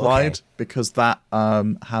Bungie slide, because that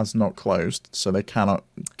has not closed, so they cannot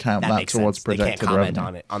count that towards projected revenue. They can't comment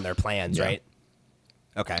on it on their plans, right?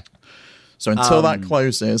 Okay. So until that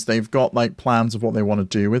closes, they've got like plans of what they want to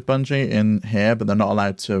do with Bungie in here, but they're not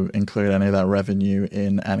allowed to include any of that revenue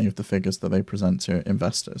in any of the figures that they present to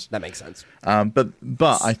investors. That makes sense. But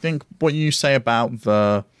I think what you say about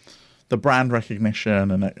the brand recognition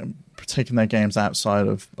and taking their games outside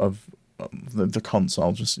of the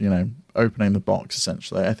console, just opening the box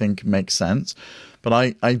essentially, I think makes sense.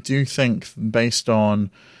 But I do think, based on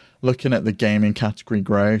looking at the gaming category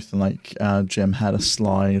growth, and like Jim had a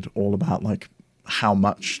slide all about like how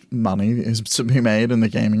much money is to be made in the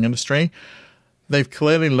gaming industry, they've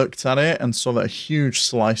clearly looked at it and saw that a huge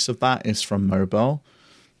slice of that is from mobile.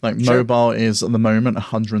 Like mobile is at the moment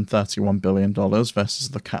 $131 billion versus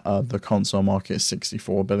the console market is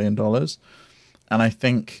 $64 billion. And I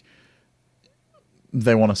think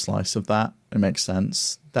they want a slice of that. It makes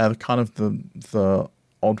sense. They're kind of the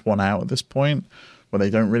odd one out at this point, where they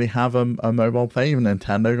don't really have a mobile play. Even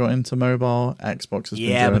Nintendo got into mobile. Xbox has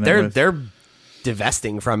been doing it. They're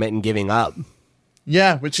divesting from it and giving up.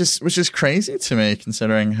 Yeah, which is crazy to me,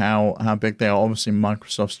 considering how big they are. Obviously,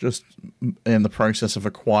 Microsoft's just in the process of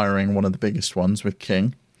acquiring one of the biggest ones with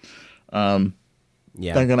King. They're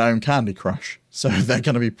going to own Candy Crush, so they're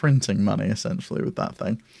going to be printing money essentially with that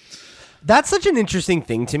thing. That's such an interesting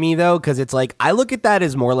thing to me, though, because it's like I look at that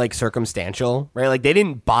as more like circumstantial, right? Like they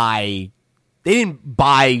didn't buy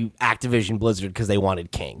Activision Blizzard because they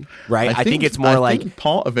wanted King, right? I think it's more like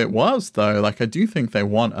part of it was, though. Like I do think they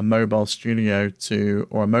want a mobile studio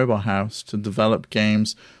or a mobile house to develop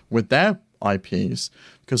games with their IPs,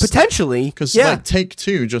 Potentially, because yeah. like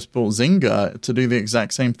Take-Two just bought Zynga to do the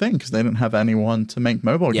exact same thing because they didn't have anyone to make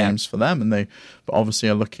mobile games for them, and they obviously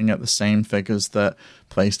are looking at the same figures that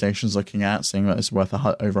PlayStation's looking at, saying that it's worth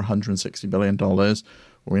over $160 billion.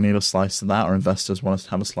 We need a slice of that, or investors want us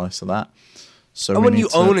to have a slice of that. So and when you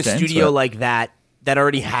own a studio like that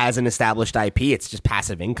already has an established IP, it's just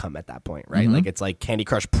passive income at that point, right? Like it's like Candy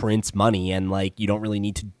Crush prints money, and like you don't really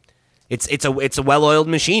need to. It's a well-oiled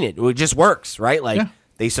machine. It just works, right? Like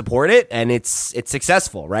they support it, and it's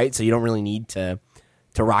successful, right? So you don't really need to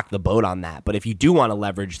rock the boat on that. But if you do want to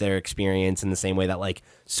leverage their experience in the same way that like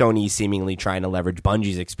Sony's seemingly trying to leverage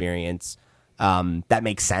Bungie's experience, that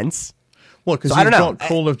makes sense. Well, because you've got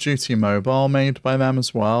Call of Duty Mobile made by them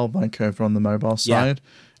as well, like over on the mobile side. Yeah.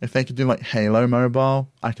 If they could do like Halo Mobile,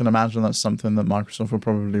 I can imagine that's something that Microsoft would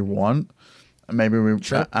probably want. Maybe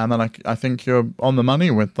and then I think you're on the money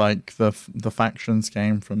with like the Factions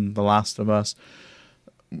game from The Last of Us.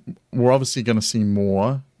 We're obviously going to see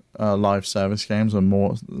more live service games and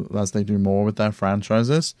more as they do more with their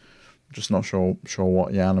franchises. Just not sure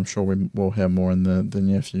what yet, and I'm sure we'll hear more in the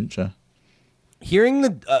near future. Hearing the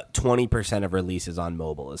 20% of releases on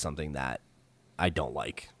mobile is something that I don't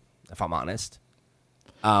like, if I'm honest.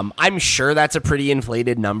 I'm sure that's a pretty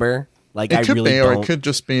inflated number. Like it could really be, don't. or it could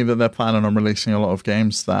just be that they're planning on releasing a lot of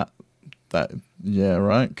games that year,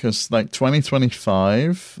 right? Because like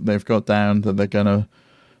 2025, they've got down that they're gonna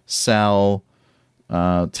sell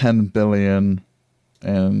 10 billion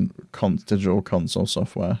in digital console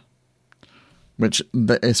software, which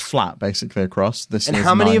is flat basically across this. And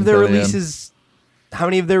how many of their releases? How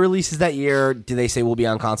many of their releases that year do they say will be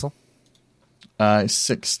on console?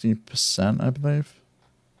 60%, I believe.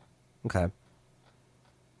 Okay.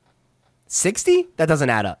 60? That doesn't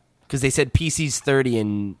add up because they said PC's 30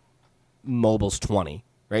 and mobile's 20,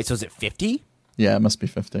 right? So is it 50? Yeah, it must be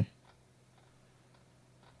 50.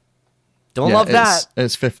 Don't love that.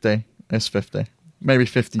 It's 50. It's 50. Maybe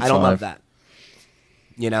 55. I don't love that.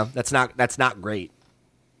 You know, that's not great.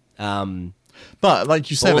 But like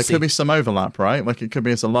you said, there could be some overlap, right? Like it could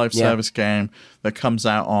be as a live service game that comes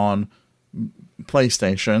out on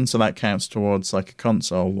PlayStation, so that counts towards like a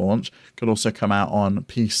console launch. Could also come out on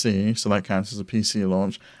PC, so that counts as a PC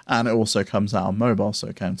launch, and it also comes out on mobile, so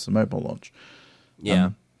it counts as a mobile launch.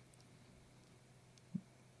 Yeah.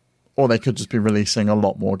 Or they could just be releasing a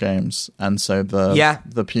lot more games, and so the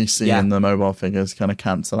PC and the mobile figures kind of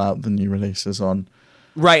cancel out the new releases on.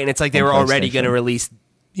 Right, and it's like they were already going to release,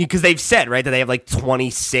 because they've said, right, that they have like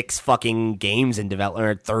 26 fucking games in development,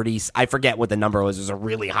 or 30. I forget what the number was. It was a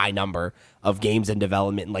really high number of games in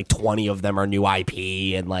development, and like 20 of them are new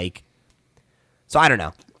IP, and like, so I don't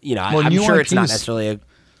know. You know, I'm sure it's not necessarily a.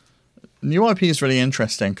 New IP is really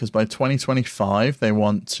interesting because by 2025, they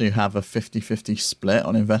want to have a 50-50 split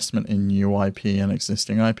on investment in new IP and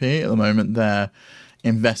existing IP. At the moment, they're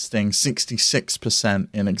investing 66%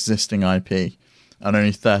 in existing IP and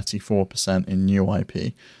only 34% in new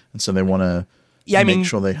IP. And so they want to make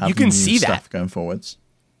sure they have new stuff going forwards.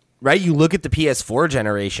 Right? You look at the PS4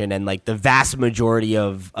 generation and like the vast majority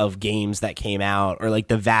of games that came out, or like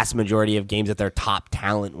the vast majority of games that their top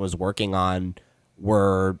talent was working on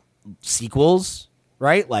were sequels,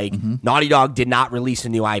 right? Like Naughty Dog did not release a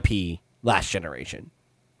new IP last generation,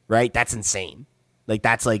 right? That's insane. Like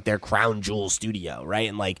that's like their crown jewel studio, right?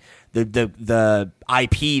 And like the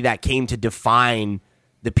IP that came to define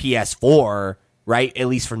the PS4, right? At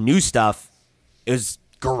least for new stuff, is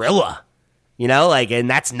Guerrilla, you know? Like, and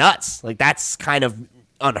that's nuts. Like that's kind of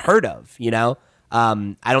unheard of, you know?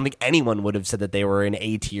 I don't think anyone would have said that they were an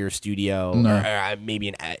A-tier studio, or maybe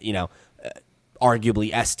an, you know,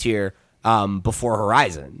 arguably S tier before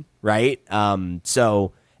Horizon, right?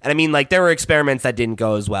 So, and I mean, like there were experiments that didn't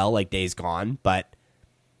go as well, like Days Gone, but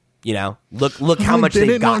you know, look how much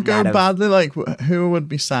they've gotten. Did it not go badly? Like, who would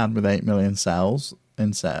be sad with 8 million sales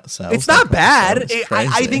in sales? It's not bad.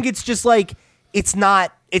 I think it's just like it's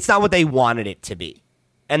not what they wanted it to be,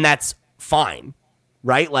 and that's fine,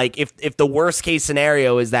 right? Like if the worst case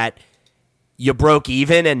scenario is that you broke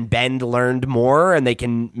even and Bend learned more, and they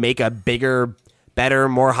can make a bigger, better,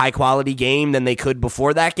 more high quality game than they could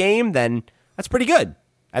before that game, then that's pretty good.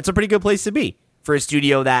 That's a pretty good place to be for a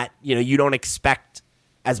studio that, you know, you don't expect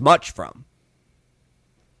as much from.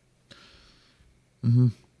 Mm-hmm.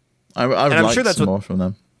 I would like sure that's some more from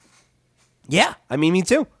them. Yeah, I mean, me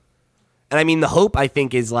too. And I mean, the hope, I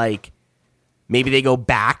think, is like maybe they go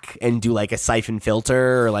back and do like a Siphon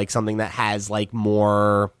Filter, or like something that has like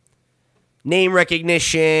more name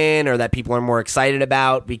recognition, or that people are more excited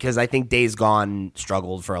about, because I think Days Gone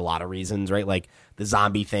struggled for a lot of reasons, right? Like the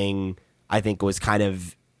zombie thing, I think, was kind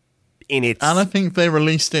of in its... And I think they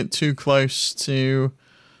released it too close to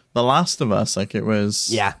The Last of Us, like it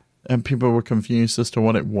was, Yeah. and people were confused as to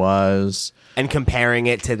what it was. And comparing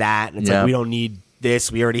it to that, and it's like, we don't need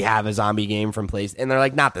this. We already have a zombie game from PlayStation. And they're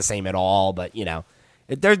like, not the same at all, but, you know,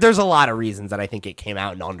 there's a lot of reasons that I think it came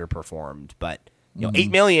out and underperformed. But, you know,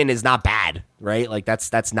 8 million is not bad, right? Like,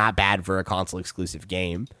 that's not bad for a console-exclusive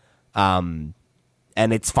game. And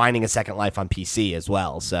it's finding a second life on PC as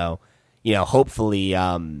well. So, you know, hopefully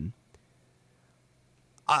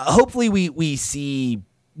we see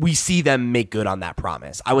them make good on that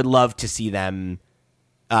promise. I would love to see them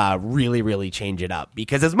really, really change it up,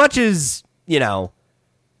 because as much as, you know,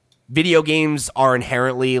 video games are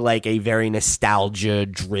inherently like a very nostalgia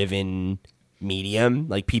driven medium,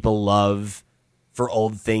 like people love for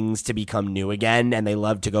old things to become new again, and they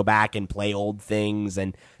love to go back and play old things,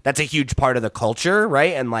 and that's a huge part of the culture,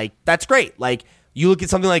 right? And like, that's great. Like, you look at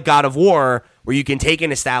something like God of War, where you can take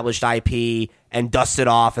an established IP and dust it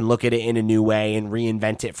off and look at it in a new way and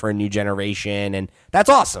reinvent it for a new generation. And that's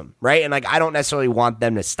awesome, right? And like, I don't necessarily want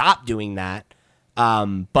them to stop doing that.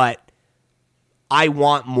 But I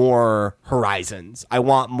want more Horizons. I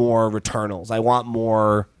want more Returnals. I want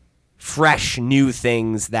more fresh, new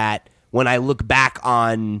things that when I look back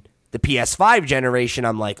on the PS5 generation,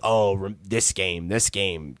 I'm like, oh, this game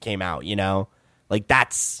came out, you know? Like,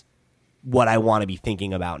 that's what I want to be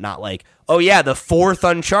thinking about, not like, oh yeah, the 4th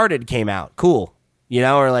Uncharted came out, cool, you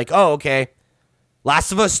know, or like, oh, okay,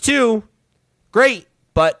 Last of Us 2, great,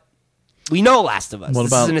 but we know Last of Us.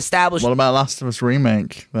 This is an established. What about Last of Us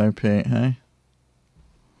Remake though, Pete? Hey,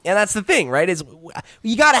 and that's the thing, right? Is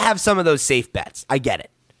you got to have some of those safe bets. I get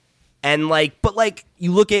it, and like, but like,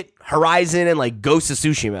 you look at Horizon and like Ghost of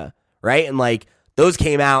Tsushima, right? And like, those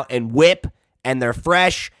came out and whip, and they're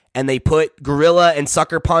fresh. And they put Gorilla and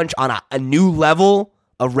Sucker Punch on a new level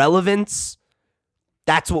of relevance.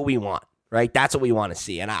 That's what we want, right? That's what we want to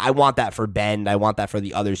see. And I want that for Bend. I want that for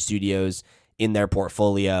the other studios in their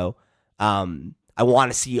portfolio. I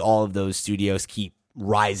want to see all of those studios keep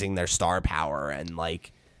rising their star power and,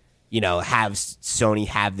 like, you know, have Sony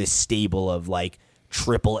have this stable of, like,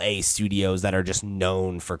 AAA studios that are just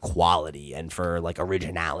known for quality and for, like,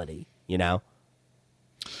 originality, you know?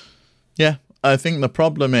 Yeah. I think the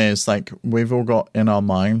problem is, like, we've all got in our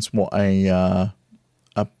minds what a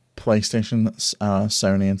PlayStation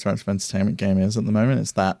Sony Interactive Entertainment game is at the moment.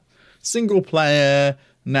 It's that single-player,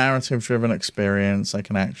 narrative-driven experience,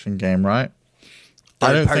 like an action game, right?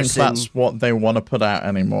 I don't think that's what they want to put out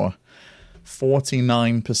anymore.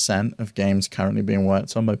 49% of games currently being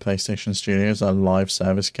worked on by PlayStation Studios are live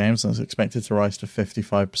service games, and it's expected to rise to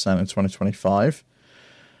 55% in 2025.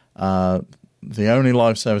 The only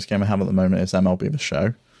live service game I have at the moment is MLB The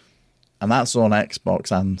Show. And that's on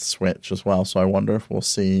Xbox and Switch as well. So I wonder if we'll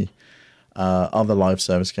see other live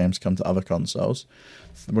service games come to other consoles.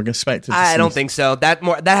 We're expected to I don't think so. That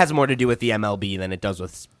has more to do with the MLB than it does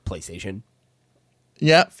with PlayStation.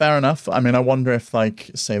 Yeah, fair enough. I mean, I wonder if,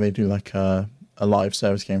 like, say they do like a live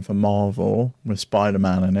service game for Marvel with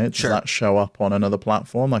Spider-Man in it. Does that show up on another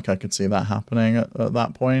platform? Like, I could see that happening at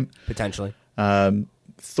that point. Potentially.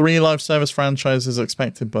 3 live service franchises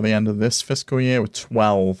expected by the end of this fiscal year, with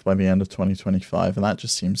 12 by the end of 2025, and that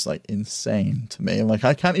just seems like insane to me. Like,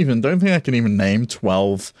 don't think I can even name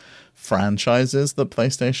 12 franchises that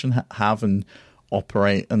PlayStation have and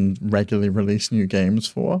operate and regularly release new games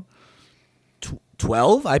for.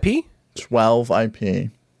 12 IP? 12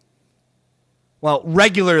 IP. Well,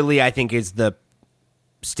 regularly, I think, is the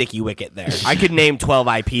sticky wicket there. I could name 12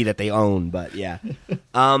 IP that they own, but yeah.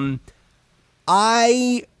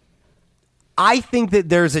 I think that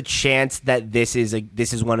there's a chance that this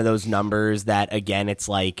is one of those numbers that, again, it's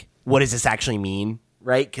like, what does this actually mean,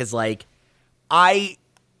 right? Because, like, I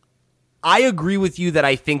agree with you that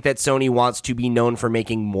I think that Sony wants to be known for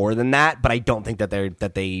making more than that, but I don't think that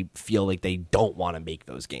they feel like they don't want to make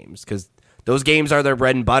those games, because those games are their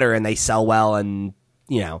bread and butter and they sell well, and,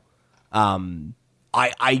 you know,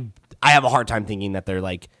 I have a hard time thinking that they're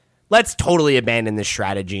like, let's totally abandon this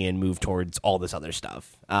strategy and move towards all this other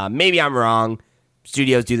stuff. Maybe I'm wrong.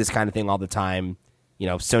 Studios do this kind of thing all the time. You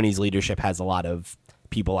know, Sony's leadership has a lot of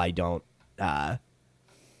people I don't have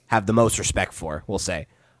the most respect for, we'll say.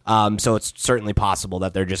 So it's certainly possible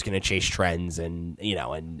that they're just going to chase trends and, you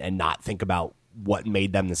know, and not think about what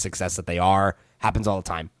made them the success that they are. Happens all the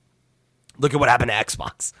time. Look at what happened to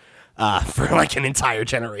Xbox for like an entire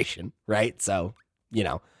generation, right? So, you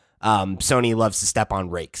know, Sony loves to step on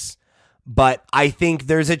rakes. But I think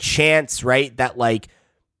there's a chance, right, that, like,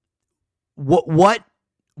 what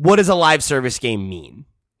does a live service game mean,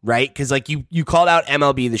 right? Because, like, you called out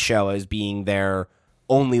MLB The Show as being their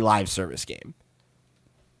only live service game.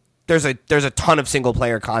 there's a ton of single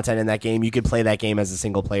player content in that game. You could play that game as a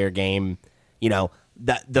single player game. You know,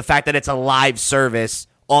 the fact that it's a live service,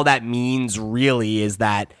 all that means really is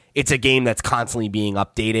that it's a game that's constantly being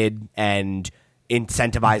updated and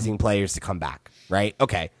incentivizing players to come back, right?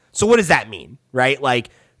 Okay, so what does that mean, right? Like,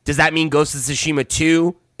 does that mean Ghost of Tsushima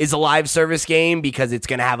 2 is a live service game because it's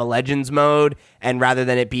going to have a Legends mode, and rather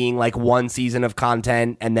than it being like one season of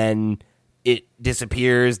content and then it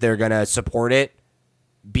disappears, they're going to support it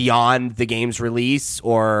beyond the game's release?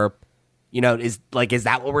 Or, you know, is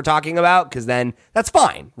that what we're talking about? Because then that's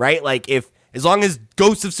fine, right? Like, as long as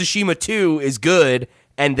Ghost of Tsushima 2 is good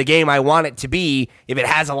and the game I want it to be, if it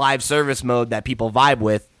has a live service mode that people vibe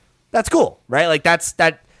with, that's cool, right? Like,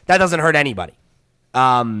 that doesn't hurt anybody.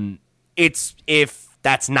 It's if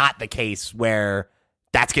that's not the case, where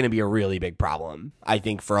that's going to be a really big problem, I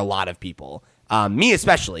think, for a lot of people. Me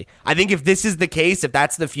especially. I think if this is the case, if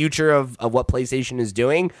that's the future of what PlayStation is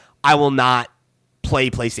doing, I will not play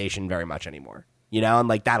PlayStation very much anymore. You know, and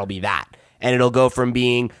like, that'll be that. And it'll go from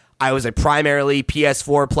being, I was a primarily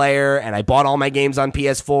PS4 player and I bought all my games on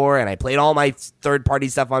PS4 and I played all my third-party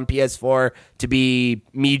stuff on PS4, to be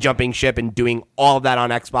me jumping ship and doing all of that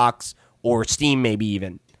on Xbox or Steam maybe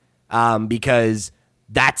even. Because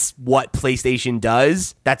that's what PlayStation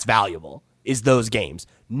does. That's valuable, is those games.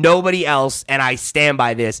 Nobody else, and I stand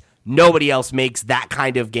by this, nobody else makes that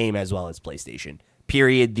kind of game as well as PlayStation.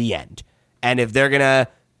 Period. The end. And if they're going to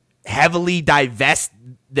heavily divest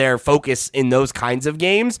their focus in those kinds of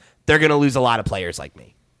games, they're going to lose a lot of players like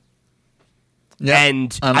me. Yeah,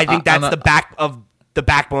 and I think that's the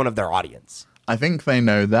backbone of their audience. I think they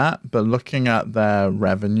know that, but looking at their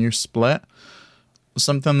revenue split,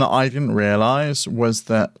 something that I didn't realize was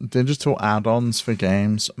that digital add-ons for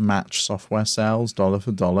games match software sales dollar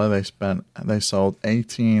for dollar. They sold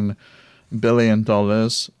 $18 billion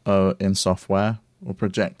in software, or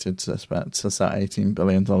projected to sell $18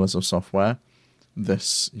 billion of software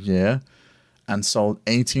this year, and sold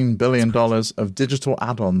 $18 billion of digital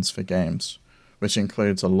add-ons for games, which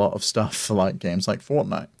includes a lot of stuff for like games like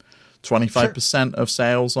Fortnite. 25% of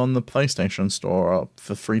sales on the PlayStation Store are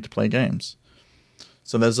for free-to-play games.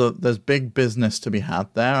 So there's big business to be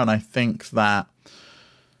had there, and I think that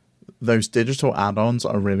those digital add-ons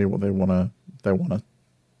are really what they want to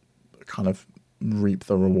kind of reap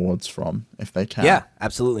the rewards from, if they can. Yeah,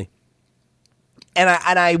 absolutely. And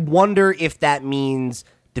I wonder if that means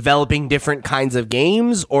developing different kinds of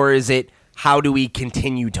games, or is it, how do we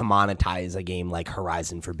continue to monetize a game like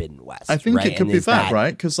Horizon Forbidden West? I think right? it could be that,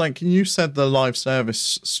 right? Because like you said, the live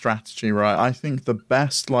service strategy, right? I think the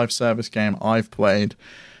best live service game I've played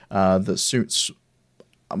that suits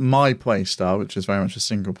my play style, which is very much a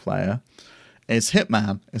single player, is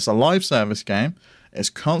Hitman. It's a live service game. It's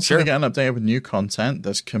constantly getting updated with new content.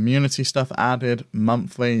 There's community stuff added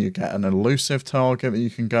monthly. You get an elusive target that you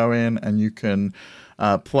can go in and you can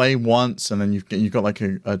play once, and then you've got like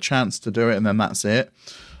a chance to do it, and then that's it.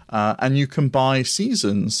 And you can buy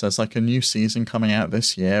seasons. There's like a new season coming out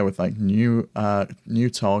this year with like new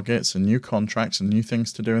targets and new contracts and new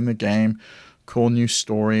things to do in the game, cool new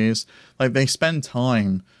stories. Like, they spend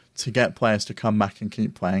time to get players to come back and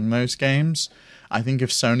keep playing those games. I think if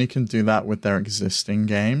Sony can do that with their existing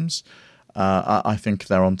games, I think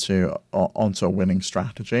they're onto a winning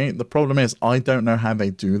strategy. The problem is, I don't know how they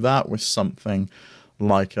do that with something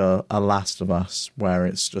like a Last of Us, where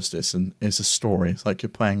it's a story. It's like you're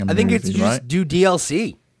playing a movie, think it's right? just do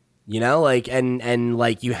DLC, you know, like and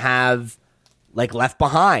like you have like Left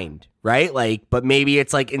Behind, right? Like, but maybe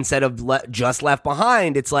it's like, instead of just Left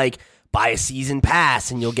Behind, it's like buy a season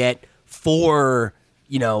pass and you'll get 4,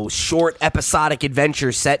 you know, short episodic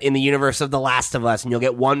adventures set in the universe of The Last of Us, and you'll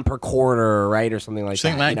get 1 per quarter, right, or something like that. Do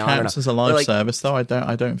you think that counts as a live service, though? I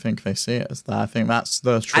don't think they see it as that. I think that's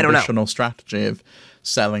the traditional strategy of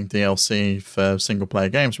selling DLC for single-player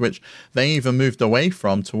games, which they even moved away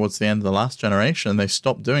from towards the end of the last generation. They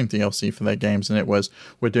stopped doing DLC for their games, and it was,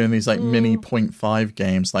 we're doing these like mini 0.5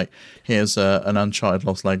 games, like here's an Uncharted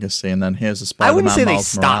Lost Legacy, and then here's a Spider-Man Miles Morales. I wouldn't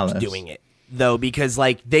say they stopped doing it, though, because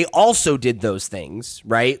like they also did those things,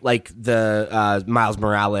 right? Like the Miles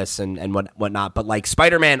Morales and whatnot. But like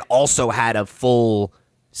Spider-Man also had a full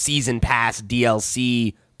season pass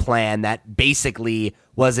DLC plan that basically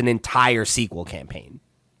was an entire sequel campaign,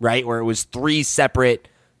 right? Where it was 3 separate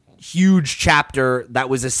huge chapter that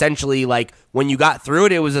was essentially like, when you got through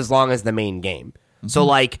it, it was as long as the main game. Mm-hmm. So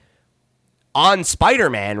like on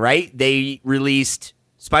Spider-Man, right? They released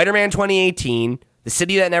Spider-Man 2018. The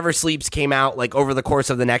City That Never Sleeps came out like over the course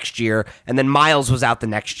of the next year, and then Miles was out the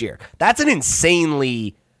next year. That's an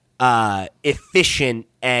insanely efficient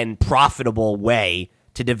and profitable way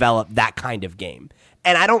to develop that kind of game.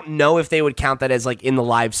 And I don't know if they would count that as like in the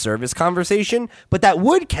live service conversation, but that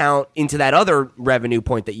would count into that other revenue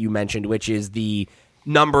point that you mentioned, which is the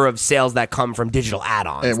number of sales that come from digital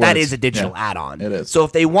add-ons. That is a digital add-on. It is. So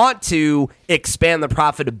if they want to expand the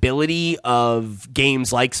profitability of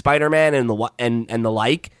games like Spider-Man and the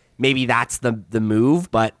like, maybe that's the move.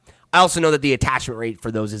 But I also know that the attachment rate for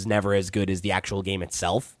those is never as good as the actual game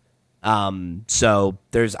itself. So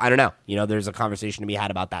there's, I don't know, there's a conversation to be had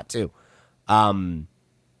about that too. But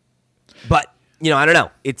I don't know.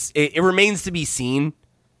 It remains to be seen.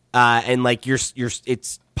 And like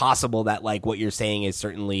it's possible that like what you're saying is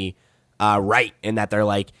certainly right, in that they're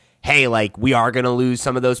like, hey, like we are going to lose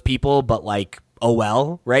some of those people, but like, oh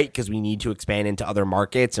well, right? Because we need to expand into other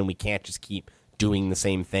markets and we can't just keep doing the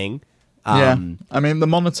same thing. I mean, the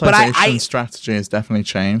monetization strategy has definitely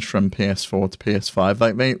changed from PS4 to PS5.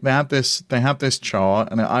 Like they have this chart,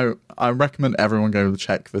 and I recommend everyone go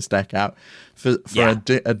check this deck out. For a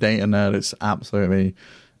data nerd, it's absolutely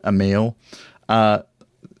a meal.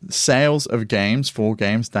 Sales of games, full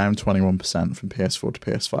games, down 21% from PS4 to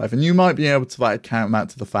PS5, and you might be able to like count that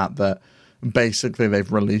to the fact that basically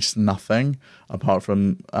they've released nothing apart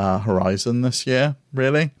from Horizon this year,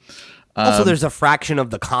 really. Also, there's a fraction of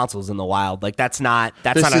the consoles in the wild. Like that's not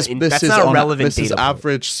a relevant data. This is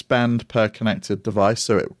average spend per connected device,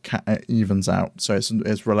 so it evens out. So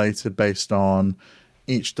it's related based on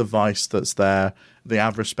each device that's there, the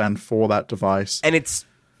average spend for that device, and it's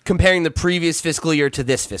comparing the previous fiscal year to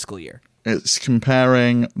this fiscal year. It's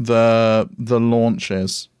comparing the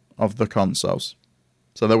launches of the consoles.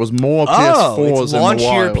 So there was more PS4s it's in launch the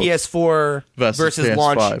wild year PS4 versus PS5.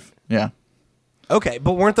 launch. Yeah. Okay,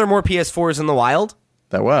 but weren't there more PS4s in the wild?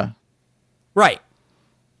 There were. Right.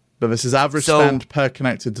 But this is average spend per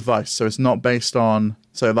connected device, so it's not based on...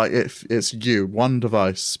 So, like, if it's one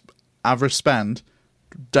device, average spend,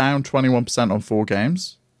 down 21% on 4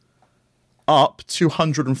 games, up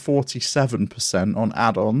 247% on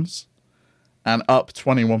add-ons, and up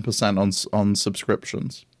 21% on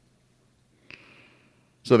subscriptions.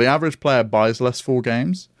 So the average player buys less 4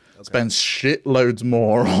 games, spends shitloads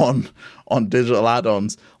more on digital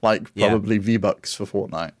add-ons, like probably V-Bucks for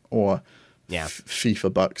Fortnite, or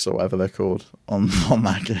FIFA Bucks, or whatever they're called, on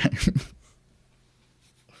that game.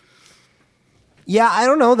 Yeah, I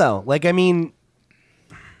don't know, though. Like, I mean,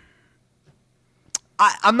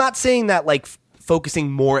 I'm not saying that, like,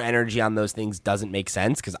 focusing more energy on those things doesn't make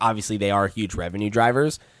sense, because obviously they are huge revenue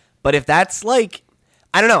drivers. But if that's, like,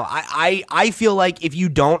 I don't know. I feel like if you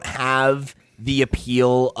don't have the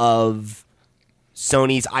appeal of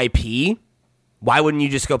Sony's IP, why wouldn't you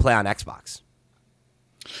just go play on Xbox?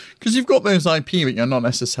 Because you've got those IP, but you're not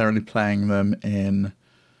necessarily playing them in...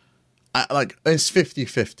 like, it's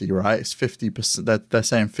 50-50, right? It's 50%. They're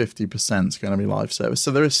saying 50% is going to be live service.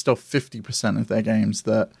 So there is still 50% of their games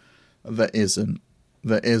that isn't.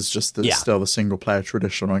 That is just still the single-player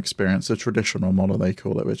traditional experience, the traditional model they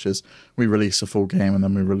call it, which is we release a full game and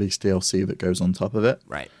then we release DLC that goes on top of it.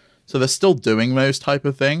 Right. So they're still doing those type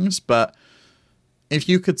of things, but if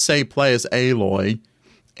you could say play as Aloy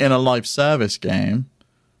in a live service game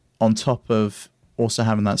on top of also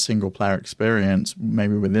having that single player experience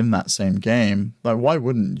maybe within that same game, like why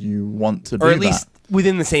wouldn't you want to do that? Or at least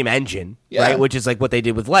within the same engine, right? Which is like what they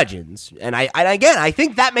did with Legends. And I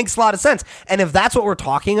think that makes a lot of sense. And if that's what we're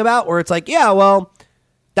talking about, where it's like, yeah, well,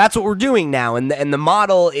 that's what we're doing now. And the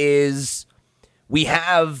model is we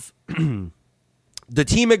have the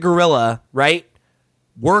team at Guerrilla, right?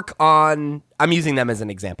 Work on, I'm using them as an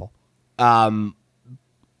example. We'll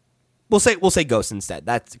say Ghost instead.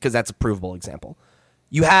 That's because that's a provable example.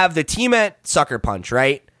 You have the team at Sucker Punch,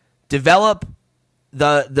 right? Develop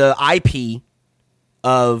the IP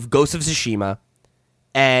of Ghost of Tsushima,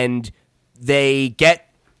 and they get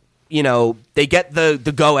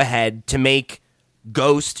the go ahead to make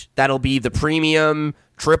Ghost. That'll be the premium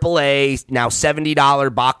AAA, now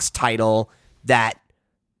 $70 box title that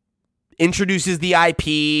introduces the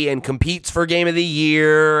IP and competes for Game of the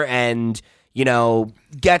Year and,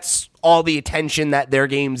 gets all the attention that their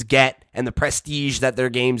games get and the prestige that their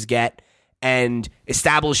games get and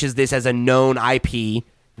establishes this as a known IP.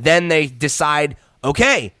 Then they decide,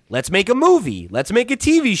 okay, let's make a movie. Let's make a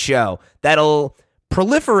TV show that'll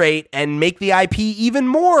proliferate and make the IP even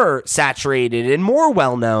more saturated and more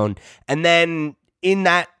well-known. And then in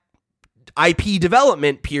that IP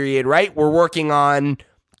development period, right, we're working on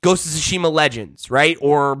Ghost of Tsushima Legends, right,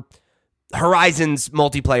 or Horizon's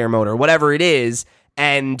multiplayer mode or whatever it is,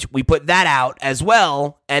 and we put that out as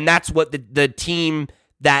well, and that's what the team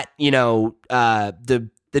that, the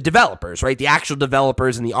developers, right, the actual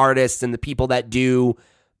developers and the artists and the people that do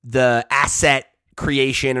the asset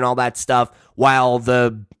creation and all that stuff, while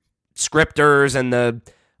the scripters and the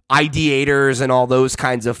ideators and all those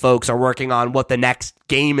kinds of folks are working on what the next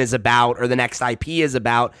game is about or the next IP is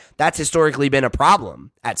about. That's historically been a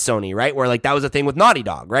problem at Sony, right? Where like that was a thing with Naughty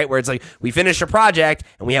Dog, right? Where it's like we finish a project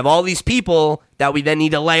and we have all these people that we then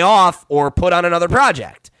need to lay off or put on another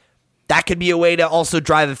project. That could be a way to also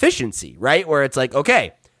drive efficiency, right? Where it's like,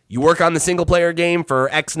 okay, you work on the single player game for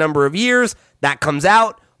X number of years, that comes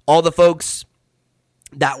out, all the folks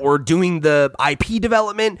that were doing the IP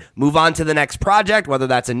development move on to the next project, whether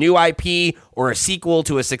that's a new IP or a sequel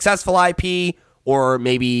to a successful IP, or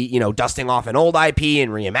maybe, you know, dusting off an old IP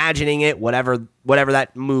and reimagining it, whatever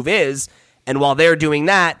that move is. And while they're doing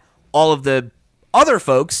that, all of the other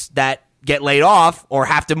folks that get laid off or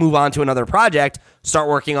have to move on to another project start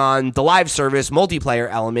working on the live service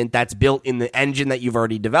multiplayer element that's built in the engine that you've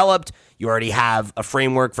already developed. You already have a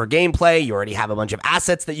framework for gameplay. You already have a bunch of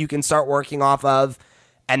assets that you can start working off of.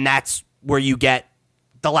 And that's where you get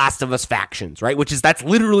the Last of Us factions, right? That's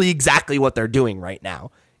literally exactly what they're doing right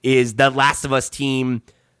now. Is the Last of Us team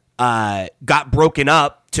got broken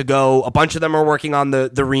up to go? A bunch of them are working on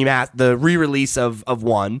the re-release of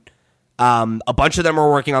one. A bunch of them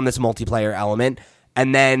are working on this multiplayer element,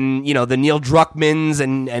 and then you know the Neil Druckmanns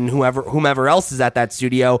and whomever else is at that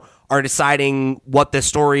studio are deciding what the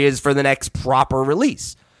story is for the next proper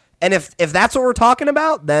release. And if that's what we're talking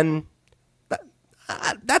about, then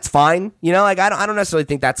that's fine. You know, like I don't necessarily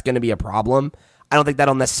think that's going to be a problem. I don't think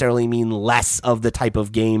that'll necessarily mean less of the type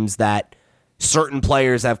of games that certain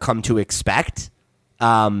players have come to expect.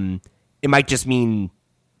 It might just mean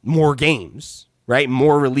more games, right?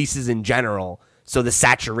 More releases in general. So the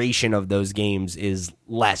saturation of those games is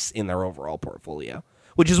less in their overall portfolio,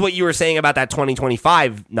 which is what you were saying about that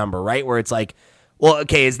 2025 number, right? Where it's like, well,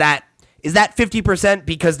 okay, is that 50%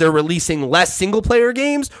 because they're releasing less single-player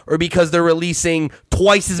games or because they're releasing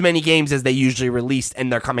twice as many games as they usually released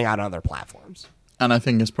and they're coming out on other platforms? And I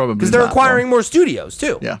think it's probably because they're acquiring more studios,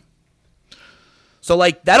 too. Yeah. So,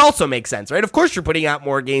 like, that also makes sense, right? Of course you're putting out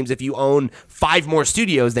more games if you own 5 more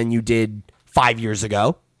studios than you did 5 years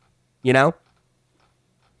ago, you know?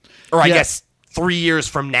 Or I guess 3 years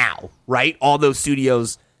from now, right? All those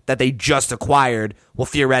studios that they just acquired will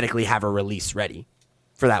theoretically have a release ready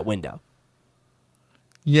for that window.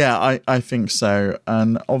 Yeah, I think so.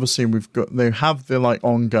 And obviously they have the like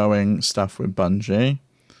ongoing stuff with Bungie.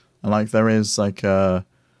 And like there is like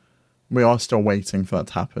we are still waiting for that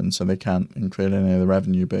to happen, so they can't include any of the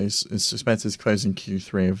revenue base. It's expected to close in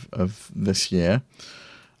Q3 of this year.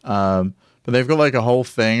 But they've got like a whole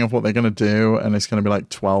thing of what they're going to do, and it's going to be like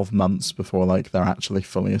 12 months before like they're actually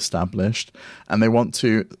fully established. And they want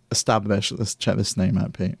to establish, let's check this name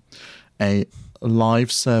out, Pete, a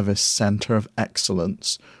live service center of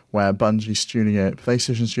excellence where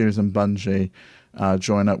PlayStation Studios and Bungie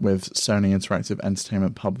join up with Sony Interactive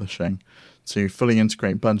Entertainment Publishing to fully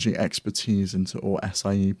integrate Bungie expertise into all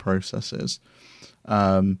SIE processes.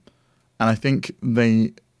 And I think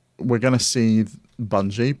we're going to see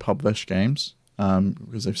Bungie publish games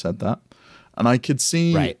because they've said that. And I could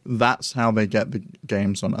see that's how they get the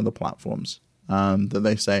games on other platforms. That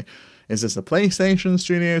they say, is this a PlayStation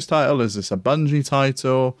Studios title? Is this a Bungie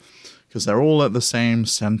title? Because they're all at the same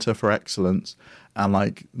center for excellence, and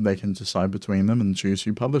like they can decide between them and choose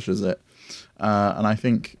who publishes it. And I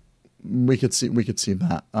think we could see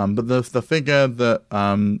that. But the figure that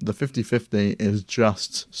the 50-50 is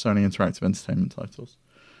just Sony Interactive Entertainment titles.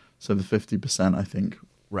 So the 50%, I think,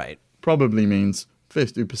 probably means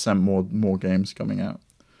 50% more games coming out,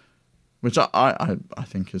 which I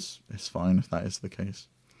think is fine if that is the case.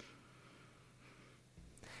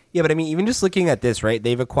 Yeah, but I mean, even just looking at this, right?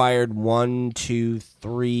 They've acquired 1, 2,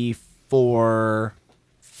 3, 4,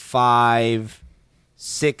 5,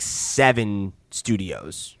 6, 7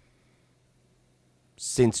 studios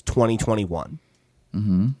since 2021.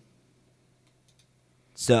 Mm-hmm.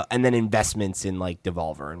 So, and then investments in like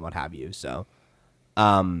Devolver and what have you. So,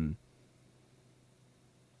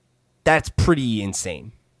 that's pretty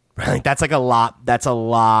insane, right? Like that's like a lot. That's a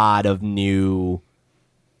lot of new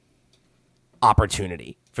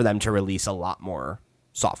opportunity for them to release a lot more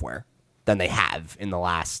software than they have in the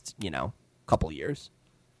last, couple years.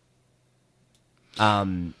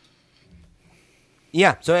 Yeah,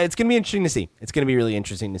 so it's going to be interesting to see. It's going to be really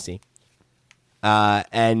interesting to see.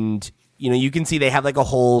 And, you can see they have like a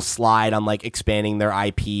whole slide on like expanding their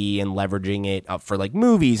IP and leveraging it up for like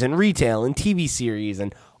movies and retail and TV series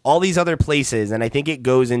and all these other places. And I think it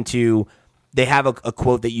goes into, they have a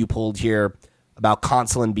quote that you pulled here about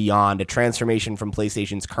console and beyond, a transformation from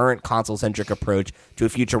PlayStation's current console-centric approach to a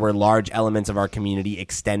future where large elements of our community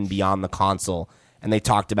extend beyond the console and they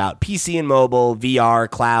talked about PC and mobile, VR,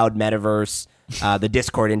 cloud, metaverse, the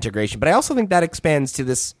Discord integration. But I also think that expands to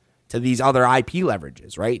these other IP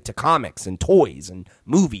leverages, right? To comics and toys and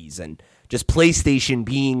movies and just PlayStation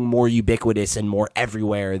being more ubiquitous and more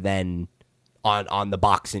everywhere than on the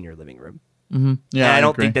box in your living room. Mm-hmm. Yeah, and I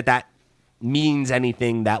don't agree. think that means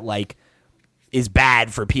anything that like is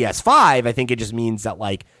bad for PS5. I think it just means that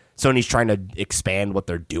like Sony's trying to expand what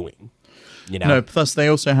they're doing. You know? No, plus they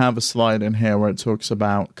also have a slide in here where it talks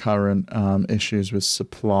about current issues with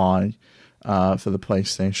supply for the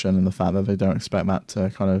PlayStation and the fact that they don't expect that to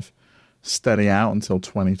kind of steady out until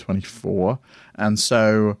 2024. And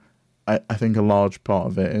so I think a large part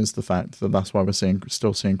of it is the fact that that's why we're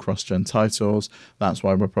still seeing cross-gen titles. That's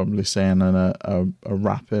why we're probably seeing a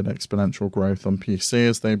rapid exponential growth on PC,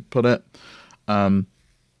 as they put it.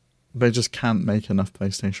 They just can't make enough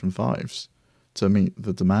PlayStation 5s to meet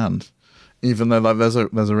the demand. Even though like there's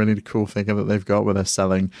a really cool figure that they've got where they're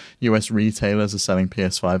selling, US retailers are selling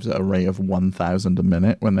PS5s at a rate of 1,000 a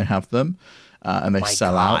minute when they have them, and they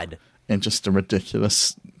sell out in just a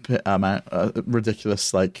ridiculous amount.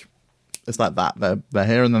 Ridiculous, like it's like that. They're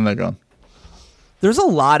here and then they're gone. There's a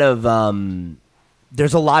lot of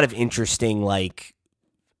interesting like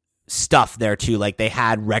stuff there too. Like they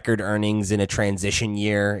had record earnings in a transition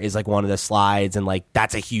year is like one of the slides, and like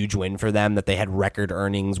that's a huge win for them that they had record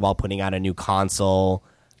earnings while putting out a new console.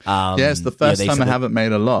 Yeah, it's the first time they haven't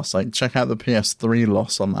made a loss. Like check out the PS3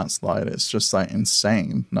 loss on that slide. It's just like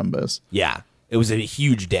insane numbers. Yeah, it was a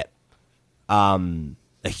huge dip. A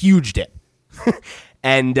huge dip.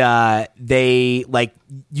 And they, like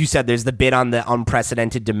you said, there's the bid on the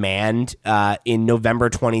unprecedented demand. In November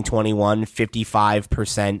 2021,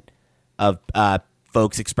 55% of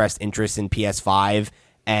folks expressed interest in PS5,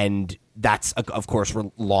 and that's, of course,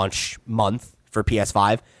 launch month for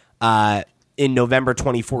PS5. In November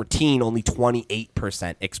 2014, only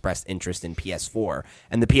 28% expressed interest in PS4.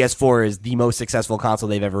 And the PS4 is the most successful console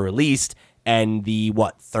they've ever released, and the,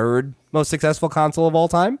 third most successful console of all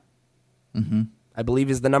time? Mm-hmm. I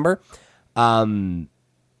believe is the number.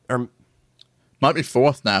 Or might be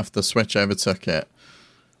fourth now if the Switch overtook it.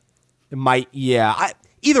 It might, yeah.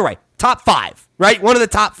 Either way, top 5, right? One of the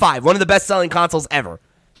top 5, one of the best-selling consoles ever.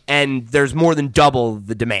 And there's more than double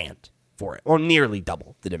the demand for it, or nearly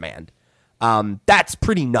double the demand. That's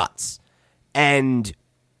pretty nuts. And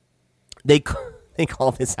they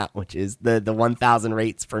call this out, which is the 1,000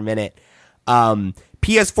 rates per minute.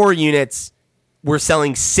 PS4 units were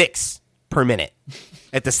selling 6 per minute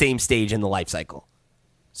at the same stage in the life cycle.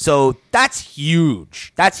 So that's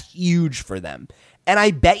huge. That's huge for them. And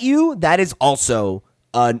I bet you that is also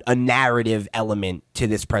a narrative element to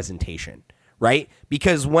this presentation, right?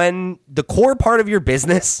 Because when the core part of your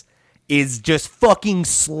business is just fucking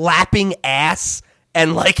slapping ass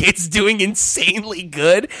and like it's doing insanely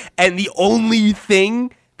good, and the only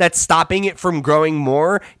thing that's stopping it from growing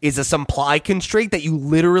more is a supply constraint that you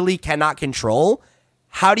literally cannot control,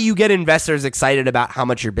 how do you get investors excited about how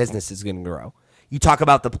much your business is going to grow? You talk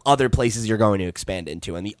about the other places you're going to expand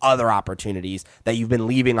into and the other opportunities that you've been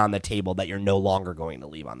leaving on the table that you're no longer going to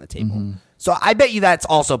leave on the table. Mm-hmm. So I bet you that's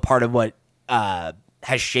also part of what has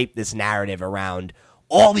shaped this narrative around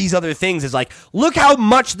all these other things, is like, look how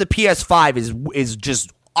much the PS5 is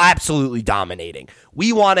just absolutely dominating.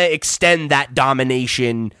 We want to extend that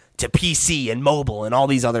domination to PC and mobile and all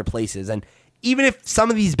these other places. And even if some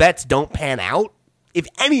of these bets don't pan out, if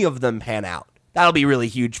any of them pan out, that'll be really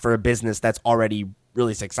huge for a business that's already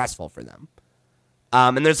really successful for them.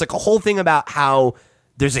 And there's like a whole thing about how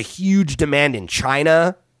there's a huge demand in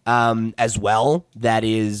China as well. That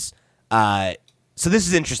is, so this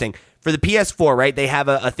is interesting. For the PS4, right, they have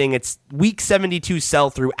a thing. It's week 72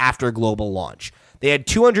 sell-through after global launch. They had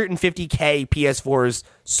 250K PS4s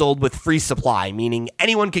sold with free supply, meaning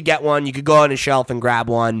anyone could get one. You could go on a shelf and grab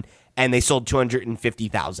one, and they sold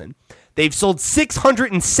 250,000. They've sold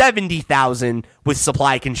 670,000 with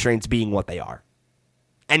supply constraints being what they are.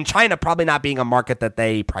 And China probably not being a market that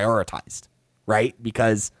they prioritized, right?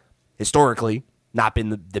 Because historically, not been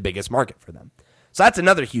the biggest market for them. So that's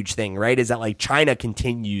another huge thing, right? Is that like China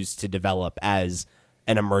continues to develop as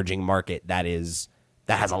an emerging market that has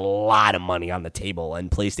a lot of money on the table,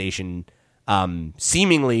 and PlayStation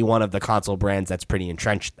seemingly one of the console brands that's pretty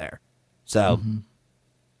entrenched there. So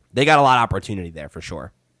they got a lot of opportunity there for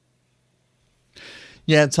sure.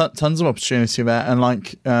 Yeah, tons of opportunity there, and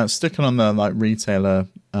like sticking on the like retailer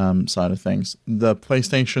side of things, the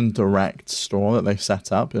PlayStation Direct store that they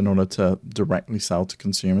set up in order to directly sell to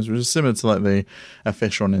consumers, which is similar to like the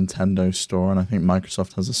official Nintendo store, and I think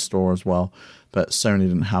Microsoft has a store as well, but Sony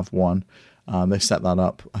didn't have one. They set that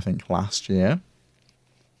up, I think, last year.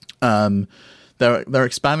 They're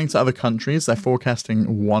expanding to other countries. They're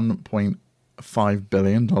forecasting $1.5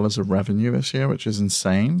 billion of revenue this year, which is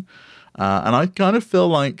insane. And I kind of feel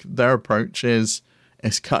like their approach is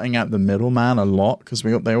cutting out the middleman a lot, because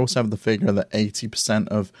they also have the figure that 80%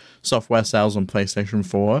 of software sales on PlayStation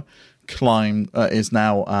 4 is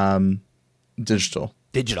now digital.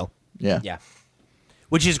 Digital. Yeah.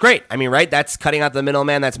 Which is great. I mean, right? That's cutting out the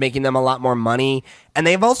middleman. That's making them a lot more money. And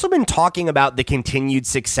they've also been talking about the continued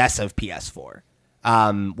success of PS4,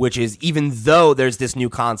 which is, even though there's this new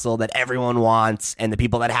console that everyone wants and the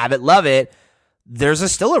people that have it love it,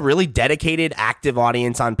 there's still a really dedicated, active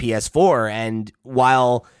audience on PS4. And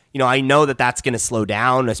while, I know that that's going to slow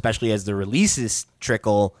down, especially as the releases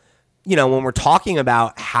trickle, when we're talking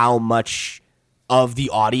about how much of the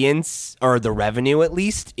audience, or the revenue at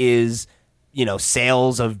least, is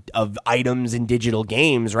sales of items in digital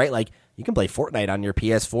games, right? Like, you can play Fortnite on your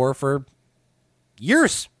PS4 for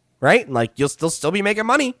years, right? Like, you'll still be making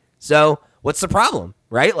money. So what's the problem,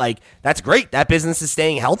 right? Like, that's great. That business is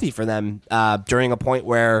staying healthy for them during a point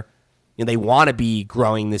where they want to be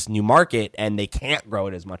growing this new market and they can't grow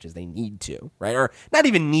it as much as they need to, right? Or not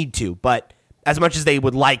even need to, but as much as they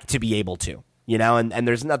would like to be able to, and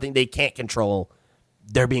there's nothing they can't control.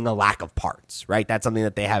 There being a lack of parts, right? That's something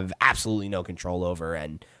that they have absolutely no control over,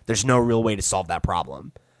 and there's no real way to solve that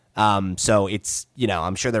problem. So it's,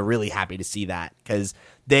 I'm sure they're really happy to see that, because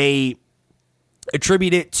they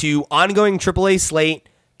attribute it to ongoing AAA slate,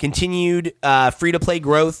 continued free-to-play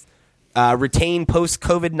growth, retained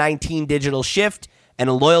post-COVID-19 digital shift, and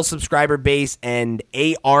a loyal subscriber base, and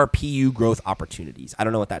ARPU growth opportunities. I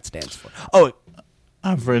don't know what that stands for. Oh,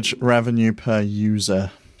 average revenue per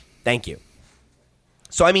user. Thank you.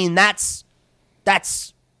 So, I mean, that's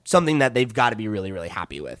something that they've got to be really, really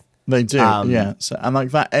happy with. They do, yeah. So, and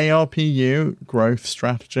like that ARPU growth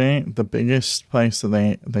strategy, the biggest place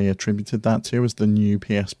that they attributed that to was the new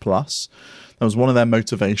PS Plus. That was one of their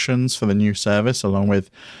motivations for the new service, along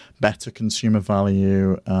with better consumer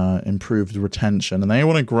value, improved retention. And they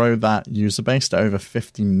want to grow that user base to over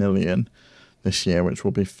 50 million this year, which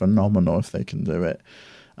will be phenomenal if they can do it.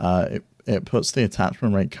 It puts the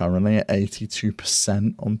attachment rate currently at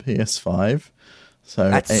 82% on PS5.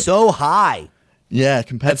 So that's so high. Yeah,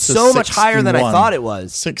 compared that's to so much higher than I thought it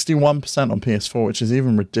was. 61% on PS4, which is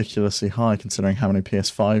even ridiculously high considering how many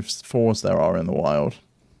PS4s there are in the wild.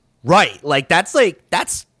 Right, that's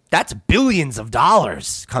billions of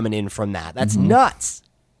dollars coming in from that. That's nuts.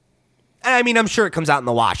 And I mean, I'm sure it comes out in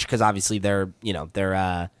the wash, because obviously they're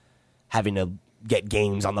having to get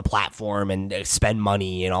games on the platform and spend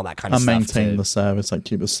money and all that kind of stuff. And maintain the service,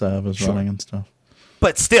 keep the servers running and stuff.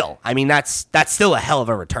 But still, I mean, that's still a hell of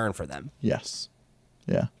a return for them. Yes.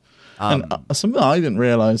 Yeah. And something I didn't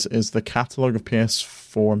realize is the catalog of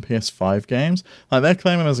PS4 and PS5 games. They're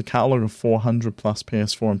claiming there's a catalog of 400 plus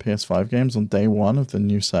PS4 and PS5 games on day one of the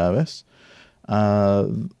new service.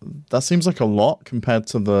 That seems like a lot compared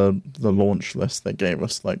to the launch list they gave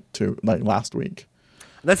us last week.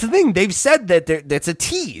 That's the thing. They've said that that's a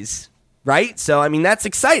tease, right? So, I mean, that's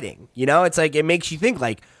exciting. It's like, it makes you think,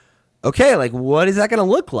 okay, what is that going to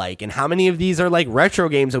look like? And how many of these are retro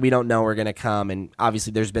games that we don't know are going to come? And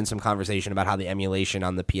obviously there's been some conversation about how the emulation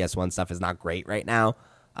on the PS1 stuff is not great right now.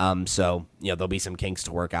 So, there'll be some kinks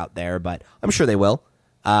to work out there, but I'm sure they will.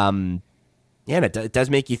 And it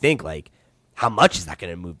does make you think, how much is that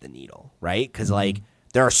going to move the needle, right? Because,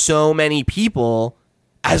 there are so many people,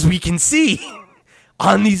 as we can see,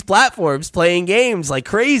 on these platforms playing games like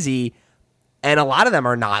crazy, and a lot of them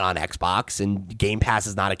are not on Xbox, and Game Pass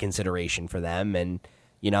is not a consideration for them. And,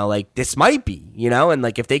 this might be, and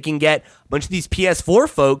if they can get a bunch of these PS4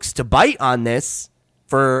 folks to bite on this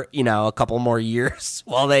for, a couple more years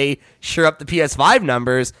while they shore up the PS5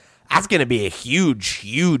 numbers, that's going to be a huge,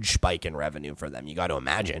 huge spike in revenue for them. You got to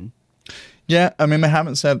imagine. Yeah, I mean, they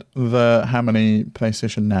haven't said how many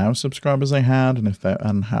PlayStation Now subscribers they had,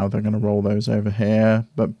 and how they're going to roll those over here.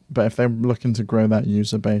 But if they're looking to grow that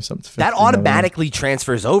user base up to 50 that automatically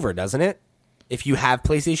transfers over, doesn't it? If you have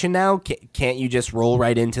PlayStation Now, can't you just roll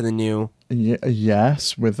right into the new?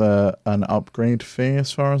 Yes, with an upgrade fee,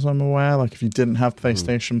 as far as I'm aware. If you didn't have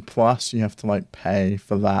PlayStation Plus, you have to pay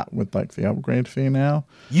for that with the upgrade fee now.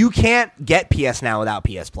 You can't get PS Now without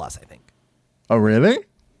PS Plus, I think. Oh, really?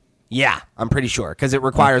 Yeah, I'm pretty sure, because it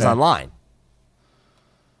requires online.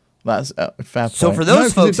 That's a fair point. So for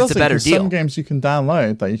those folks, it's a better deal. Some games you can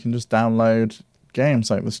download, you can just download games.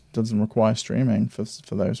 This doesn't require streaming for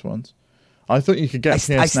those ones. I thought you could get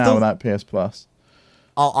PS Now without PS Plus.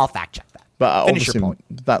 I'll fact check that. But obviously,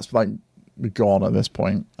 that's gone at this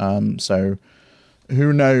point. So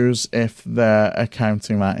who knows if they're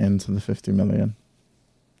accounting that into the 50 million?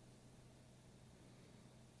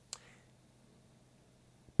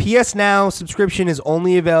 PS Now subscription is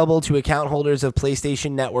only available to account holders of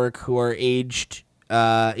PlayStation Network who are aged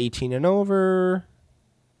 18 and over.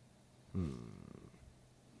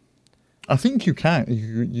 I think you can.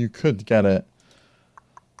 You could get it.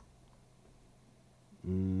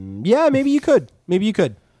 Yeah, maybe you could.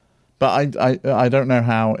 But I don't know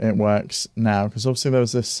how it works now, because obviously there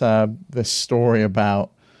was this story about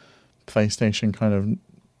PlayStation kind of.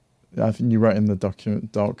 I think you wrote in the doc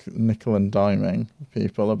nickel and diming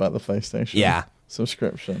people about the PlayStation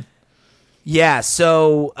subscription. Yeah,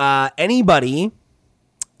 so anybody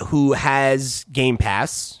who has Game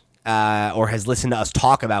Pass or has listened to us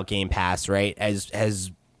talk about Game Pass, right,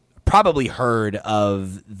 has probably heard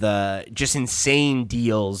of the just insane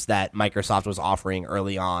deals that Microsoft was offering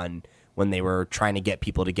early on when they were trying to get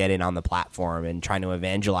people to get in on the platform and trying to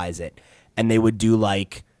evangelize it. And they would do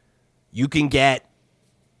like, you can get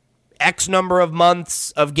X number of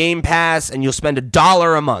months of Game Pass and you'll spend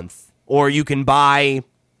 $1 a month, or you can buy,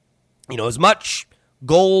 as much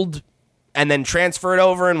gold and then transfer it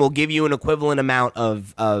over and we'll give you an equivalent amount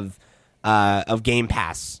of Game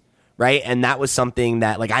Pass, right? And that was something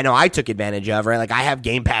that, like, I know I took advantage of, right? Like, I have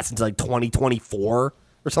Game Pass until like 2024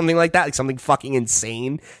 or something like that, like something fucking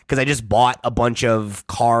insane, because I just bought a bunch of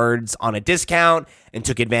cards on a discount and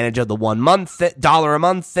took advantage of the 1 month $1 a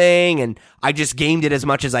month thing, and I just gamed it as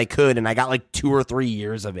much as I could, and I got like 2 or 3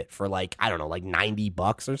 years of it for like, I don't know, like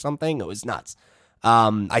 $90 or something. It was nuts.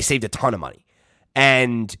 I saved a ton of money,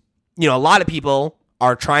 and a lot of people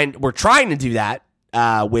were trying to do that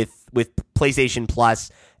with PlayStation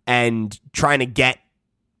Plus and trying to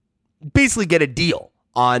basically get a deal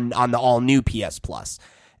on the all new PS Plus.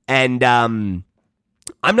 And I'm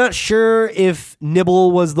not sure if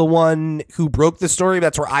Nibble was the one who broke the story.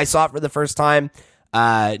 That's where I saw it for the first time,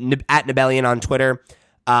 at Nibellion on Twitter.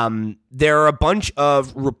 There are a bunch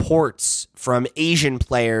of reports from Asian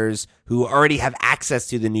players who already have access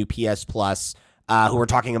to the new PS Plus, who are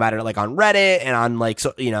talking about it like on Reddit and on like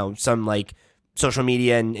some like social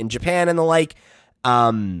media in Japan and the like.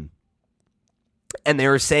 And they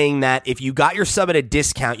were saying that if you got your sub at a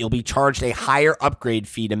discount, you'll be charged a higher upgrade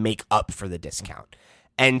fee to make up for the discount.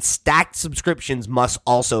 And stacked subscriptions must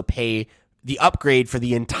also pay the upgrade for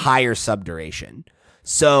the entire sub duration.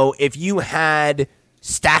 So if you had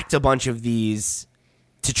stacked a bunch of these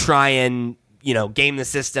to try and, game the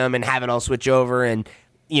system and have it all switch over and,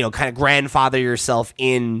 kind of grandfather yourself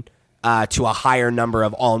in to a higher number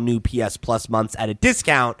of all new PS Plus months at a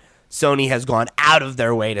discount, Sony has gone out of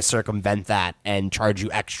their way to circumvent that and charge you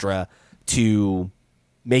extra to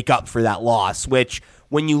make up for that loss, which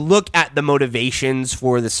when you look at the motivations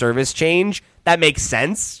for the service change, that makes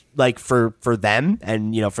sense, like for them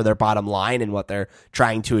and, for their bottom line and what they're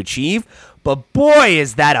trying to achieve. But boy,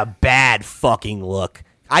 is that a bad fucking look.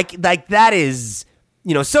 That is,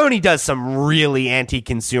 Sony does some really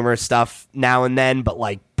anti-consumer stuff now and then, but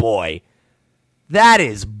like, boy, that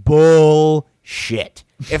is bullshit.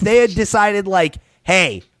 If they had decided, like,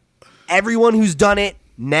 hey, everyone who's done it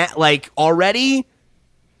already,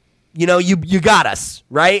 you got us,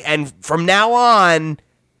 right? And from now on,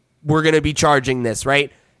 we're going to be charging this,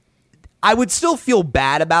 right? I would still feel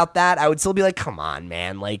bad about that. I would still be like, come on,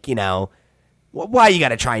 man. Like, why you got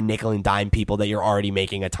to try nickel and dime people that you're already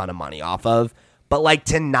making a ton of money off of? But, like,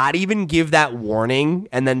 to not even give that warning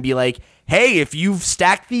and then be like, hey, if you've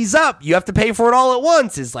stacked these up, you have to pay for it all at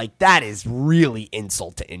once, is like, that is really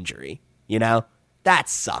insult to injury. That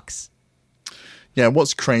sucks. Yeah,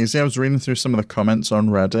 what's crazy, I was reading through some of the comments on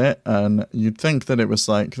Reddit, and you'd think that it was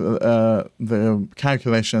like the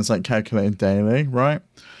calculation is like calculated daily, right?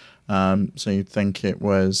 So you'd think it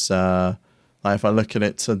was like, if I look at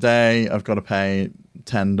it today, I've got to pay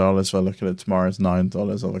 $10. If I look at it tomorrow, it's $9.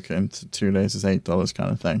 I look at it in 2 days, it's $8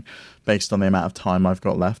 kind of thing, based on the amount of time I've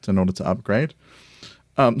got left in order to upgrade.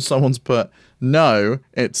 Someone's put, no,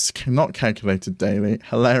 it's not calculated daily.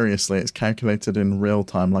 Hilariously, it's calculated in real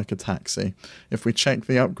time like a taxi. If we check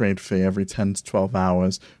the upgrade fee every 10 to 12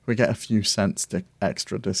 hours, we get a few cents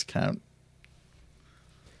extra discount.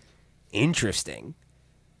 Interesting.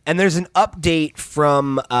 And there's an update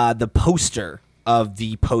from the poster of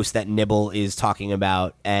the post that Nibble is talking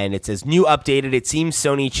about, and it says, new updated. It seems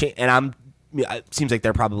Sony it seems like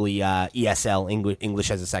they're probably ESL,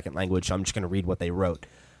 English as a second language, so I'm just going to read what they wrote.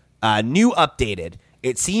 New updated.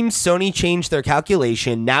 It seems Sony changed their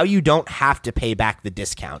calculation. Now you don't have to pay back the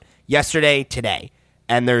discount. Yesterday, today.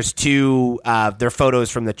 And there's two their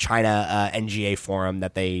photos from the China NGA forum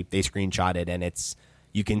that they screenshotted, and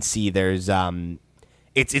you can see there's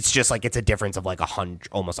it's just like it's a difference of like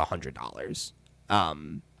almost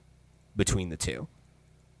 $100 between the two.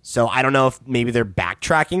 So I don't know if maybe they're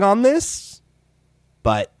backtracking on this.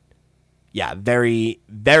 But yeah, very,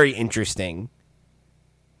 very interesting.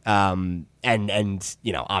 And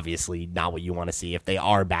obviously not what you want to see. If they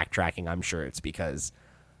are backtracking, I'm sure it's because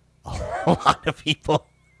a lot of people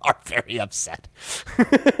are very upset.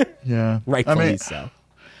 Yeah. Rightfully so.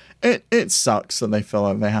 It sucks that they feel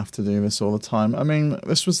like they have to do this all the time. I mean,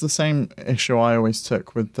 this was the same issue I always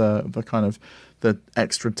took with the kind of the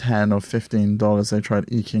extra $10 or $15 they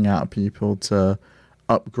tried eking out of people to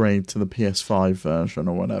upgrade to the PS5 version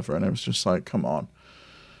or whatever, and it was just like, come on.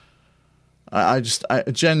 I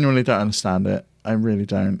genuinely don't understand it. I really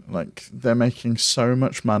don't. Like, they're making so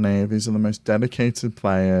much money. These are the most dedicated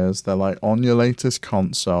players. They're like on your latest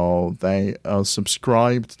console. They are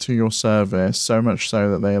subscribed to your service, so much so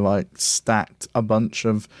that they like stacked a bunch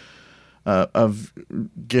of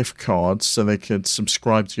gift cards so they could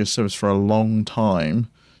subscribe to your service for a long time.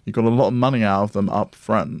 You got a lot of money out of them up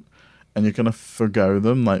front, and you're gonna forgo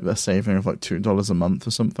them. Like, they're saving of like $2 a month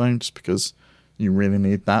or something, just because you really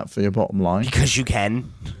need that for your bottom line. Because you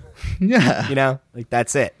can. Yeah. Like,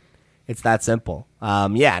 that's it. It's that simple.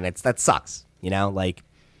 And that sucks. Like,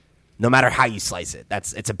 no matter how you slice it,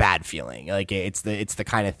 it's a bad feeling. Like, it's the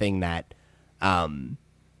kind of thing that,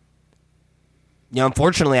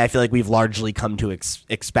 unfortunately, I feel like we've largely come to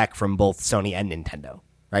expect from both Sony and Nintendo,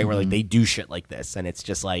 right? Where like they do shit like this, and it's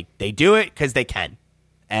just like they do it because they can,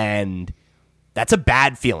 and that's a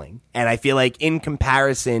bad feeling. And I feel like in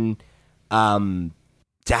comparison,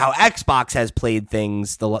 to how Xbox has played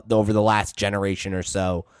things over the last generation or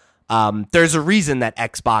so, there's a reason that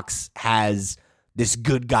Xbox has this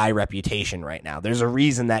good guy reputation right now. There's a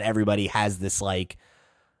reason that everybody has this like,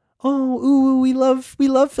 we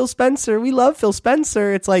love Phil Spencer. We love Phil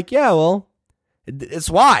Spencer. It's like, yeah, well, it's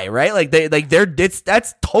why, right?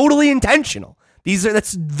 That's totally intentional.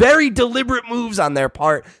 That's very deliberate moves on their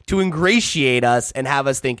part to ingratiate us and have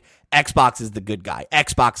us think Xbox is the good guy.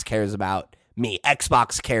 Xbox cares about me.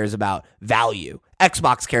 Xbox cares about value.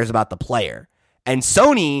 Xbox cares about the player. And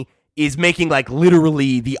Sony is making like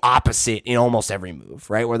literally the opposite in almost every move,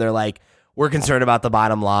 right? Where they're like, we're concerned about the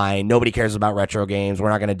bottom line. Nobody cares about retro games. We're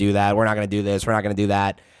not going to do that. We're not going to do this. We're not going to do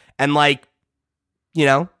that. And like,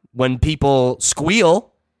 when people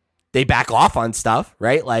squeal, they back off on stuff,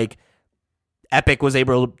 right? Like, Epic was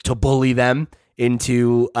able to bully them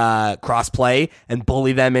into crossplay and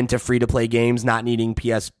bully them into free-to-play games not needing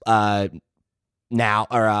PS Now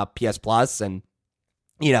or PS Plus, and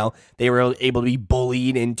they were able to be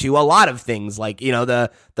bullied into a lot of things, like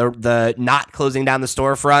the not closing down the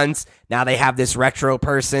storefronts. Now they have this retro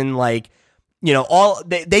person, like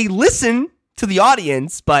they listen to the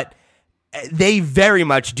audience, but they very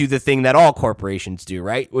much do the thing that all corporations do,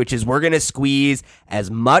 right? Which is, we're going to squeeze as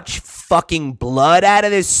much fucking blood out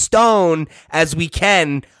of this stone as we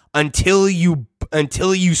can until you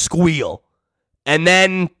squeal. And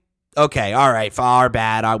then, okay, all right, for our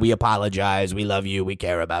bad, we apologize, we love you, we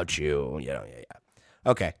care about you, yeah.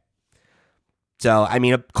 Okay. So, I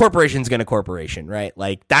mean, a corporation's going to corporation, right?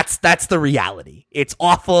 Like, that's the reality. It's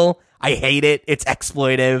awful. I hate it. It's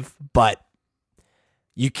exploitive, but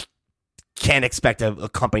you can't expect a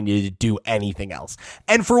company to do anything else.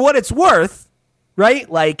 And for what it's worth, right?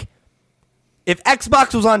 Like, if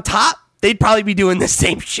Xbox was on top, they'd probably be doing the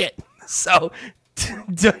same shit. So,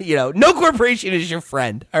 no corporation is your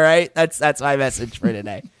friend. All right, that's my message for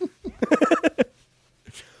today.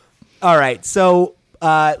 All right, so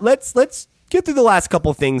let's get through the last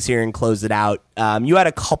couple things here and close it out. You had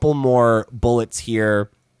a couple more bullets here.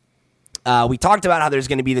 We talked about how there's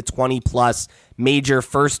going to be the 20 plus major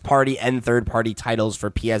first party and third party titles for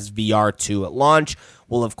PSVR 2 at launch.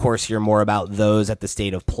 We'll of course hear more about those at the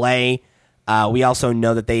State of Play. We also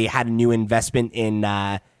know that they had a new investment in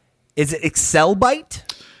is it Excelbyte?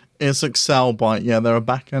 It's Excelbyte, yeah. They're a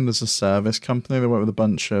back-end as a service company. They work with a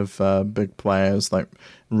bunch of big players, like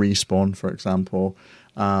Respawn, for example.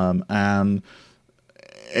 And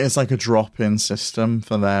it's like a drop-in system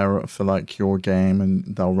for like your game,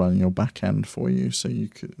 and they'll run your back-end for you. So you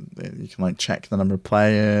can like check the number of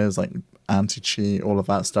players, like anti-cheat, all of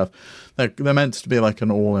that stuff. They're meant to be like an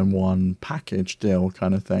all-in-one package deal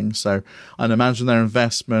kind of thing. So I'd imagine their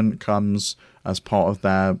investment comes as part of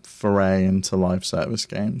their foray into live service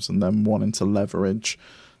games, and then wanting to leverage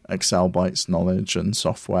Excelbyte's knowledge and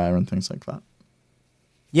software and things like that.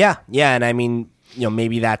 Yeah, and I mean,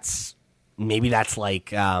 maybe that's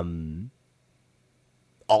like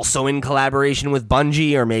also in collaboration with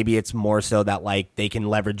Bungie, or maybe it's more so that like they can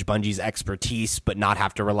leverage Bungie's expertise but not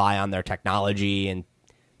have to rely on their technology and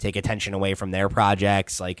take attention away from their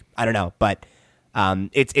projects. Like, I don't know, but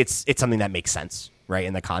it's something that makes sense, right,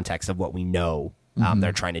 in the context of what we know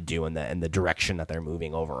they're trying to do and the direction that they're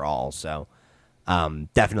moving overall. So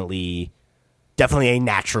Definitely a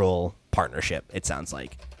natural partnership, it sounds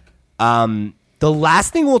like. The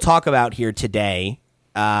last thing we'll talk about here today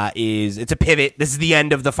is it's a pivot. This is the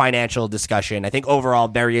end of the financial discussion. I think overall,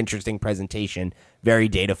 very interesting presentation, very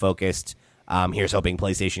data focused. Here's hoping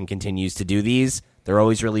PlayStation continues to do these. They're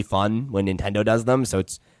always really fun when Nintendo does them, so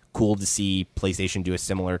it's cool to see PlayStation do a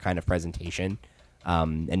similar kind of presentation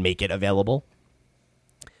and make it available.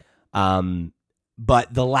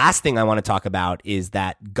 But the last thing I want to talk about is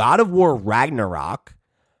that God of War Ragnarok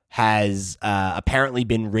has apparently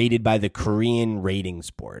been rated by the Korean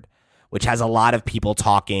ratings board, which has a lot of people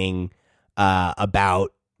talking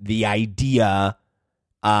about the idea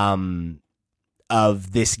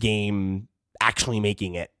of this game actually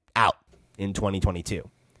making it out in 2022.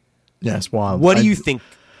 Yes, wild. What do you think?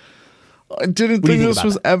 I didn't think this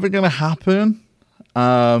was ever going to happen,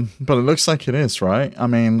 but it looks like it is, right? I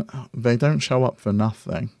mean, they don't show up for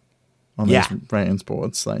nothing on these ratings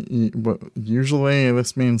boards. Like, usually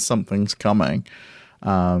this means something's coming.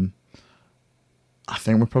 I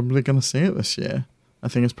think we're probably going to see it this year. I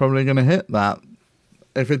think it's probably going to hit that.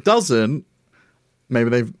 If it doesn't,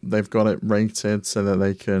 maybe they've got it rated so that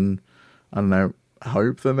they can, I don't know,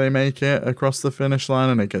 hope that they make it across the finish line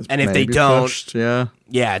and it gets and if they don't pushed,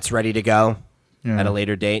 it's ready to go at a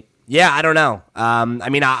later date. I don't know. I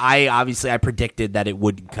mean, I obviously I predicted that it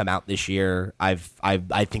would come out this year. I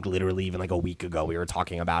think literally even like a week ago we were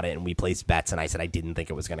talking about it and we placed bets and I said I didn't think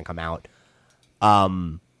it was going to come out.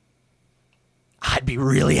 I'd be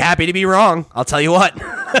really happy to be wrong. I'll tell you what.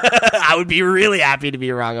 I would be really happy to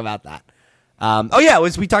be wrong about that.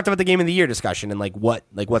 We talked about the game of the year discussion and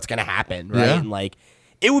what's going to happen, right? Yeah. And like,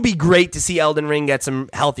 it would be great to see Elden Ring get some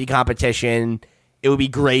healthy competition. It would be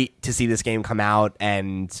great to see this game come out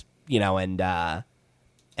and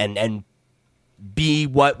be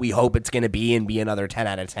what we hope it's going to be and be another 10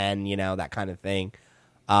 out of 10, that kind of thing.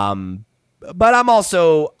 But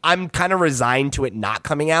I'm kind of resigned to it not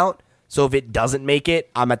coming out. So if it doesn't make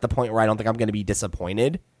it, I'm at the point where I don't think I'm going to be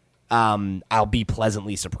disappointed. I'll be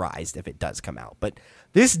pleasantly surprised if it does come out. But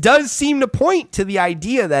this does seem to point to the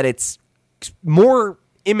idea that it's more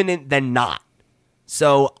imminent than not.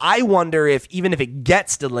 So I wonder if even if it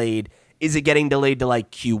gets delayed, is it getting delayed to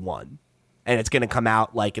like Q1? And it's going to come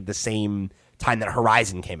out like at the same time that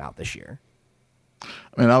Horizon came out this year. I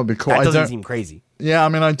mean, that would be cool. That doesn't seem crazy. Yeah, I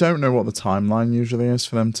mean, I don't know what the timeline usually is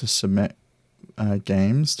for them to submit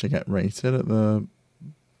games to get rated at the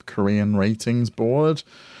Korean ratings board.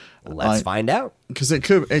 Let's find out. Because it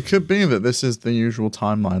could be that this is the usual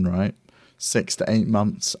timeline, right? 6 to 8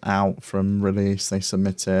 months out from release, they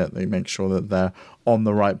submit it. They make sure that they're on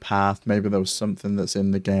the right path. Maybe there was something that's in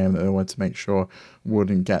the game that they wanted to make sure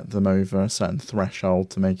wouldn't get them over a certain threshold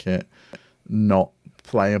to make it not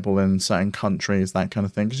playable in certain countries, that kind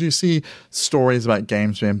of thing. Because you see stories about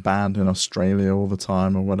games being banned in Australia all the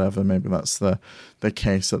time or whatever. Maybe that's the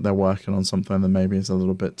case that they're working on something that maybe is a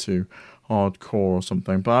little bit too hardcore or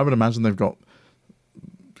something. But I would imagine they've got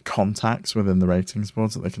contacts within the ratings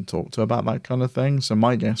boards that they can talk to about that kind of thing. So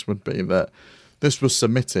my guess would be that this was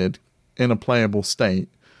submitted in a playable state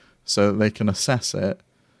so that they can assess it.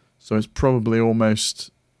 So it's probably almost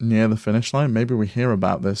near the finish line. Maybe we hear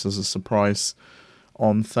about this as a surprise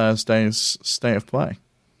on Thursday's State of Play.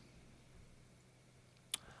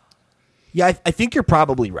 Yeah, I think you're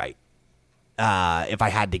probably right. If I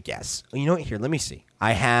had to guess. You know what? Here, let me see.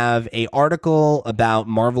 I have an article about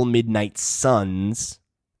Marvel Midnight Suns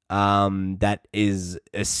that is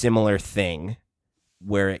a similar thing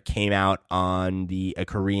where it came out on a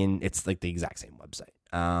Korean, it's like the exact same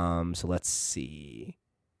website. So let's see.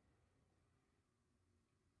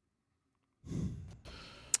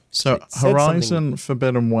 So Horizon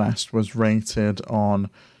Forbidden West was rated on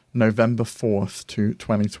November 4th to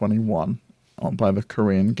 2021 by the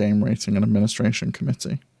Korean Game Rating and Administration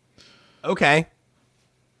Committee. Okay.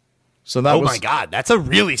 So that my God, that's a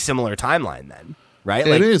really similar timeline then, right?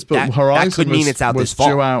 It is, but Horizon that could mean it's out this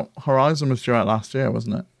fall. Horizon was due out last year,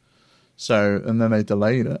 wasn't it? So, and then they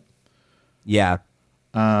delayed it. Yeah.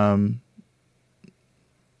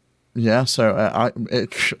 Yeah, so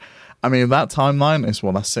I mean, that timeline is,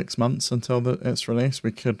 that's 6 months until it's released.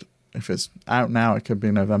 We could, if it's out now, it could be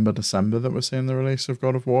November, December that we're seeing the release of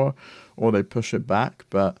God of War, or they push it back,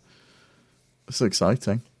 but it's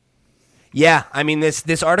exciting. Yeah, I mean,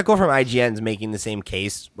 this article from IGN is making the same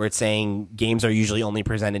case, where it's saying games are usually only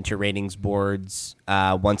presented to ratings boards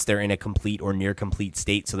once they're in a complete or near complete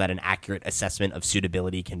state so that an accurate assessment of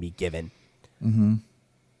suitability can be given. Mm-hmm.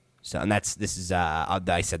 So, and this is,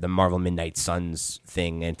 I said the Marvel Midnight Suns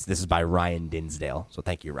thing. This is by Ryan Dinsdale. So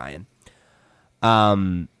thank you, Ryan.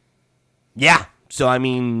 Yeah, So, I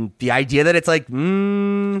mean, the idea that it's like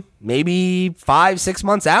maybe 5-6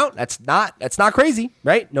 months out, that's not crazy,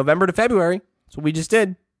 right? November to February. That's what we just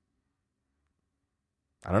did.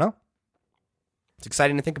 I don't know. It's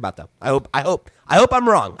exciting to think about, though. I hope I'm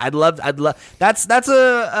wrong. I'd love. That's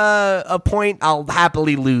a point I'll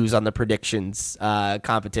happily lose on the predictions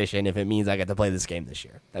competition if it means I get to play this game this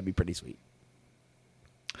year. That'd be pretty sweet.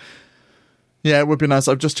 Yeah, it would be nice.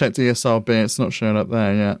 I've just checked ESRB. It's not showing up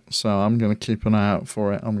there yet, so I'm going to keep an eye out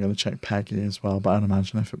for it. I'm going to check Peggy as well, but I'd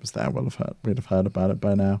imagine if it was there, we'd have heard about it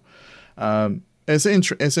by now. It's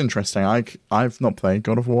interesting. I've not played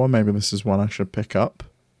God of War. Maybe this is one I should pick up.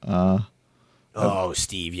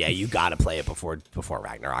 Steve, yeah, you got to play it before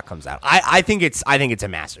Ragnarok comes out. I think it's a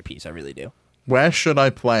masterpiece. I really do. Where should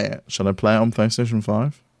I play it? Should I play it on PlayStation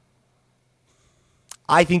 5?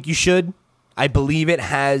 I think you should. I believe it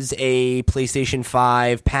has a PlayStation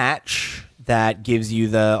 5 patch that gives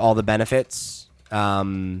you all the benefits. Let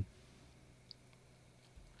me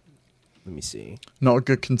see. Not a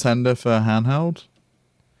good contender for handheld?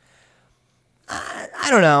 I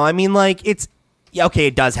don't know. I mean, like, it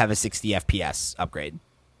does have a 60 FPS upgrade.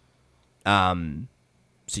 So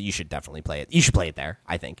you should definitely play it. You should play it there,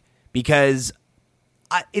 I think. Because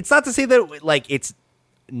it's not to say that, like, it's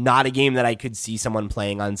not a game that I could see someone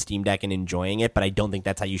playing on Steam Deck and enjoying it, but I don't think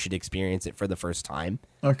that's how you should experience it for the first time.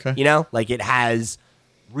 Okay. You know, like, it has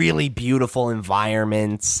really beautiful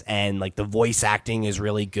environments and, like, the voice acting is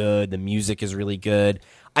really good. The music is really good.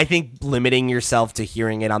 I think limiting yourself to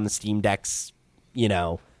hearing it on the Steam Deck's, you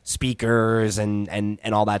know, speakers and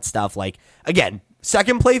all that stuff, like, again,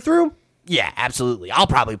 second playthrough, yeah, absolutely. I'll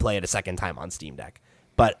probably play it a second time on Steam Deck.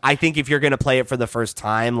 But I think if you're going to play it for the first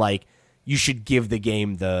time, like, you should give the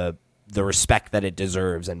game the respect that it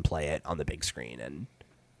deserves and play it on the big screen and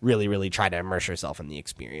really, really try to immerse yourself in the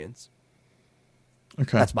experience.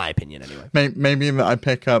 Okay. That's my opinion anyway. Maybe that I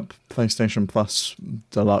pick up PlayStation Plus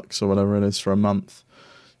Deluxe or whatever it is for a month.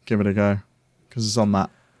 Give it a go. Because it's on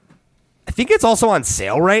that. I think it's also on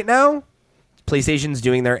sale right now. PlayStation's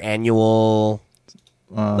doing their annual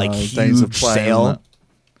huge Days of Play, sale.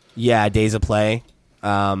 Yeah, Days of Play.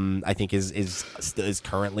 I think is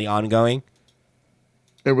currently ongoing.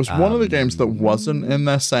 It was one of the games that wasn't in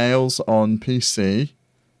their sales on PC.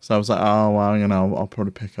 So I was like, oh, well, you know, I'll probably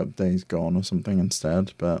pick up Days Gone or something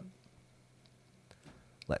instead. But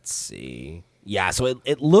let's see. Yeah, so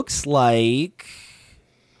it looks like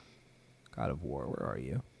God of War, where are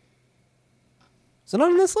you? Is it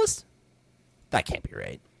on this list? That can't be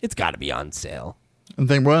right. It's got to be on sale. And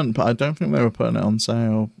they weren't, but I don't think they were putting it on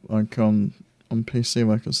sale like on PC,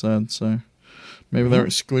 like I said. So maybe they're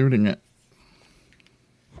excluding it.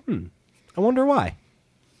 I wonder why.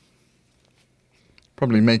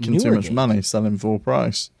 Probably making too much games. money selling full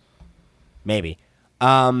price. Maybe.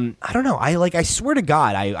 I don't know. I swear to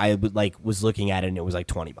God, I was looking at it and it was like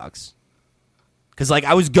 $20. Because, like,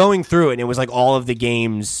 I was going through it, and it was, like, all of the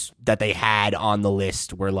games that they had on the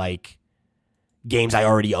list were, like, games I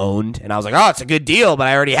already owned. And I was like, oh, it's a good deal, but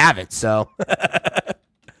I already have it, so.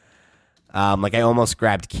 Like, I almost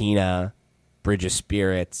grabbed Kena, Bridge of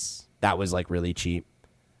Spirits. That was, like, really cheap.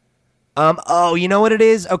 Oh, you know what it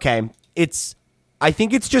is? Okay. I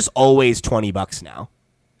think it's just always $20 now.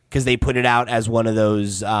 Because they put it out as one of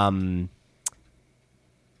those, you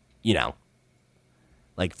know,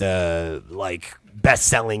 like the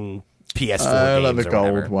best-selling PS4 games the or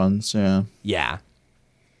gold whatever. ones, yeah.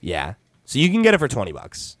 Yeah. So you can get it for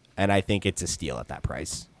 $20, and I think it's a steal at that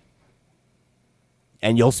price.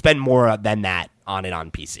 And you'll spend more than that on it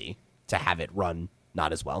on PC to have it run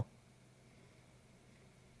not as well.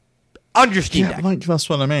 On your Steam Deck. Like, that's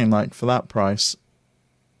what I mean. Like, for that price,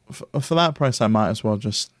 I might as well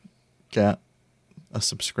just get a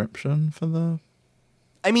subscription for the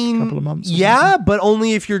couple of months. Yeah, but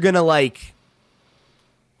only if you're gonna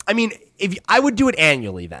if I would do it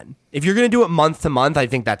annually. Then, if you're gonna do it month to month, I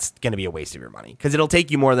think that's gonna be a waste of your money because it'll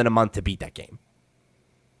take you more than a month to beat that game.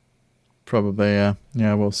 Probably, yeah.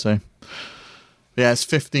 Yeah, we'll see. Yeah, it's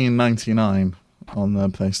 $15.99 on the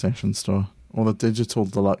PlayStation Store. Or the digital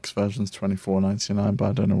deluxe version's $24.99, but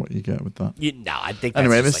I don't know what you get with that. I think that's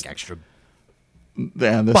just like extra.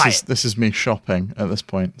 Yeah, this is me shopping at this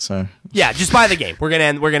point. So yeah, just buy the game. We're gonna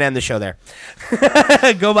end the show there.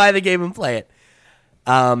 Go buy the game and play it.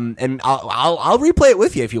 And I'll replay it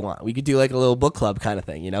with you if you want. We could do like a little book club kind of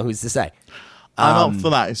thing. You know, who's to say? I'm up for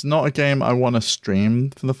that. It's not a game I want to stream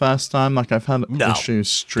for the first time. Like, I've had issues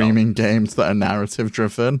streaming games that are narrative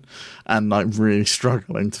driven and like really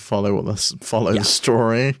struggling to follow the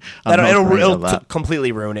story. It'll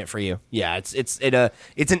completely ruin it for you. Yeah, it's an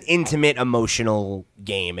intimate, emotional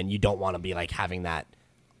game, and you don't want to be like having that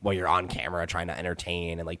while you're on camera trying to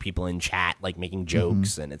entertain and like people in chat like making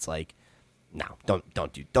jokes and it's like, no,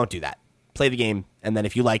 don't do that. Play the game, and then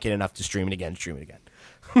if you like it enough to stream it again, stream it again.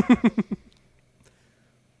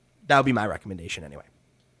 That would be my recommendation anyway.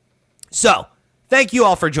 So, thank you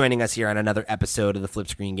all for joining us here on another episode of the Flip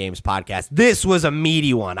Screen Games podcast. This was a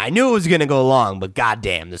meaty one. I knew it was going to go long, but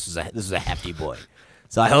goddamn, this was a hefty boy.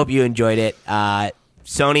 So I hope you enjoyed it.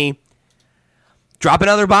 Sony, drop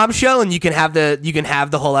another bombshell, and you can have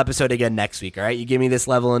the whole episode again next week. All right, you give me this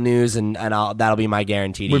level of news, and that'll be my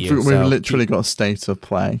guarantee to you. We've literally got a state of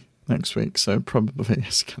play next week, so probably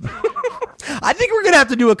it's gonna. I think we're gonna have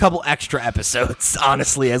to do a couple extra episodes,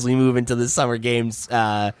 honestly, as we move into the Summer Games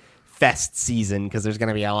Fest season, because there's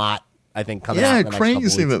gonna be a lot, I think, coming out. Yeah,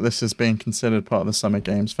 crazy that this is being considered part of the Summer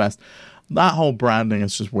Games Fest. That whole branding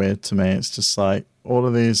is just weird to me. It's just like all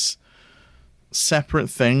of these separate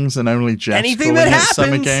things, and only Jeff anything calling that it happens.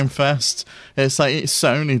 Summer Game Fest. It's like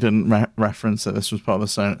Sony didn't reference that this was part of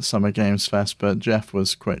the Summer Games Fest, but Jeff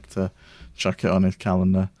was quick to chuck it on his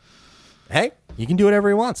calendar. Hey, he can do whatever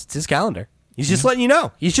he wants. It's his calendar. He's just letting you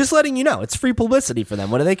know. He's just letting you know. It's free publicity for them.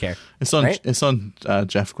 What do they care? It's on. Right? It's on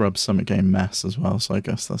Jeff Grubb's Summer Game Mess as well. So I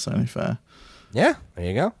guess that's only fair. Yeah, there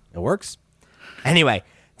you go. It works. Anyway,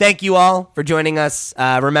 thank you all for joining us.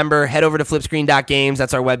 Remember, head over to flipscreen.games.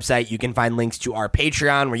 That's our website. You can find links to our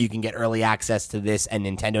Patreon, where you can get early access to this and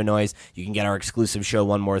Nintendo Noise. You can get our exclusive show,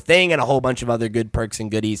 One More Thing, and a whole bunch of other good perks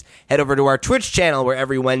and goodies. Head over to our Twitch channel, where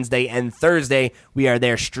every Wednesday and Thursday we are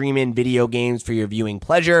there streaming video games for your viewing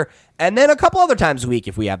pleasure, and then a couple other times a week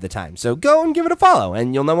if we have the time. So go and give it a follow,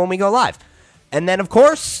 and you'll know when we go live. And then, of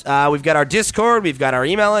course, we've got our Discord, we've got our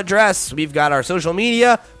email address, we've got our social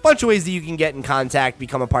media, a bunch of ways that you can get in contact,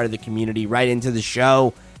 become a part of the community, right into the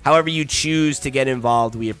show. However you choose to get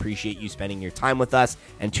involved, we appreciate you spending your time with us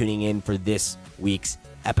and tuning in for this week's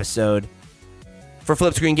episode. For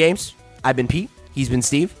Flip Screen Games, I've been Pete, he's been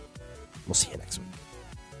Steve. We'll see you next week.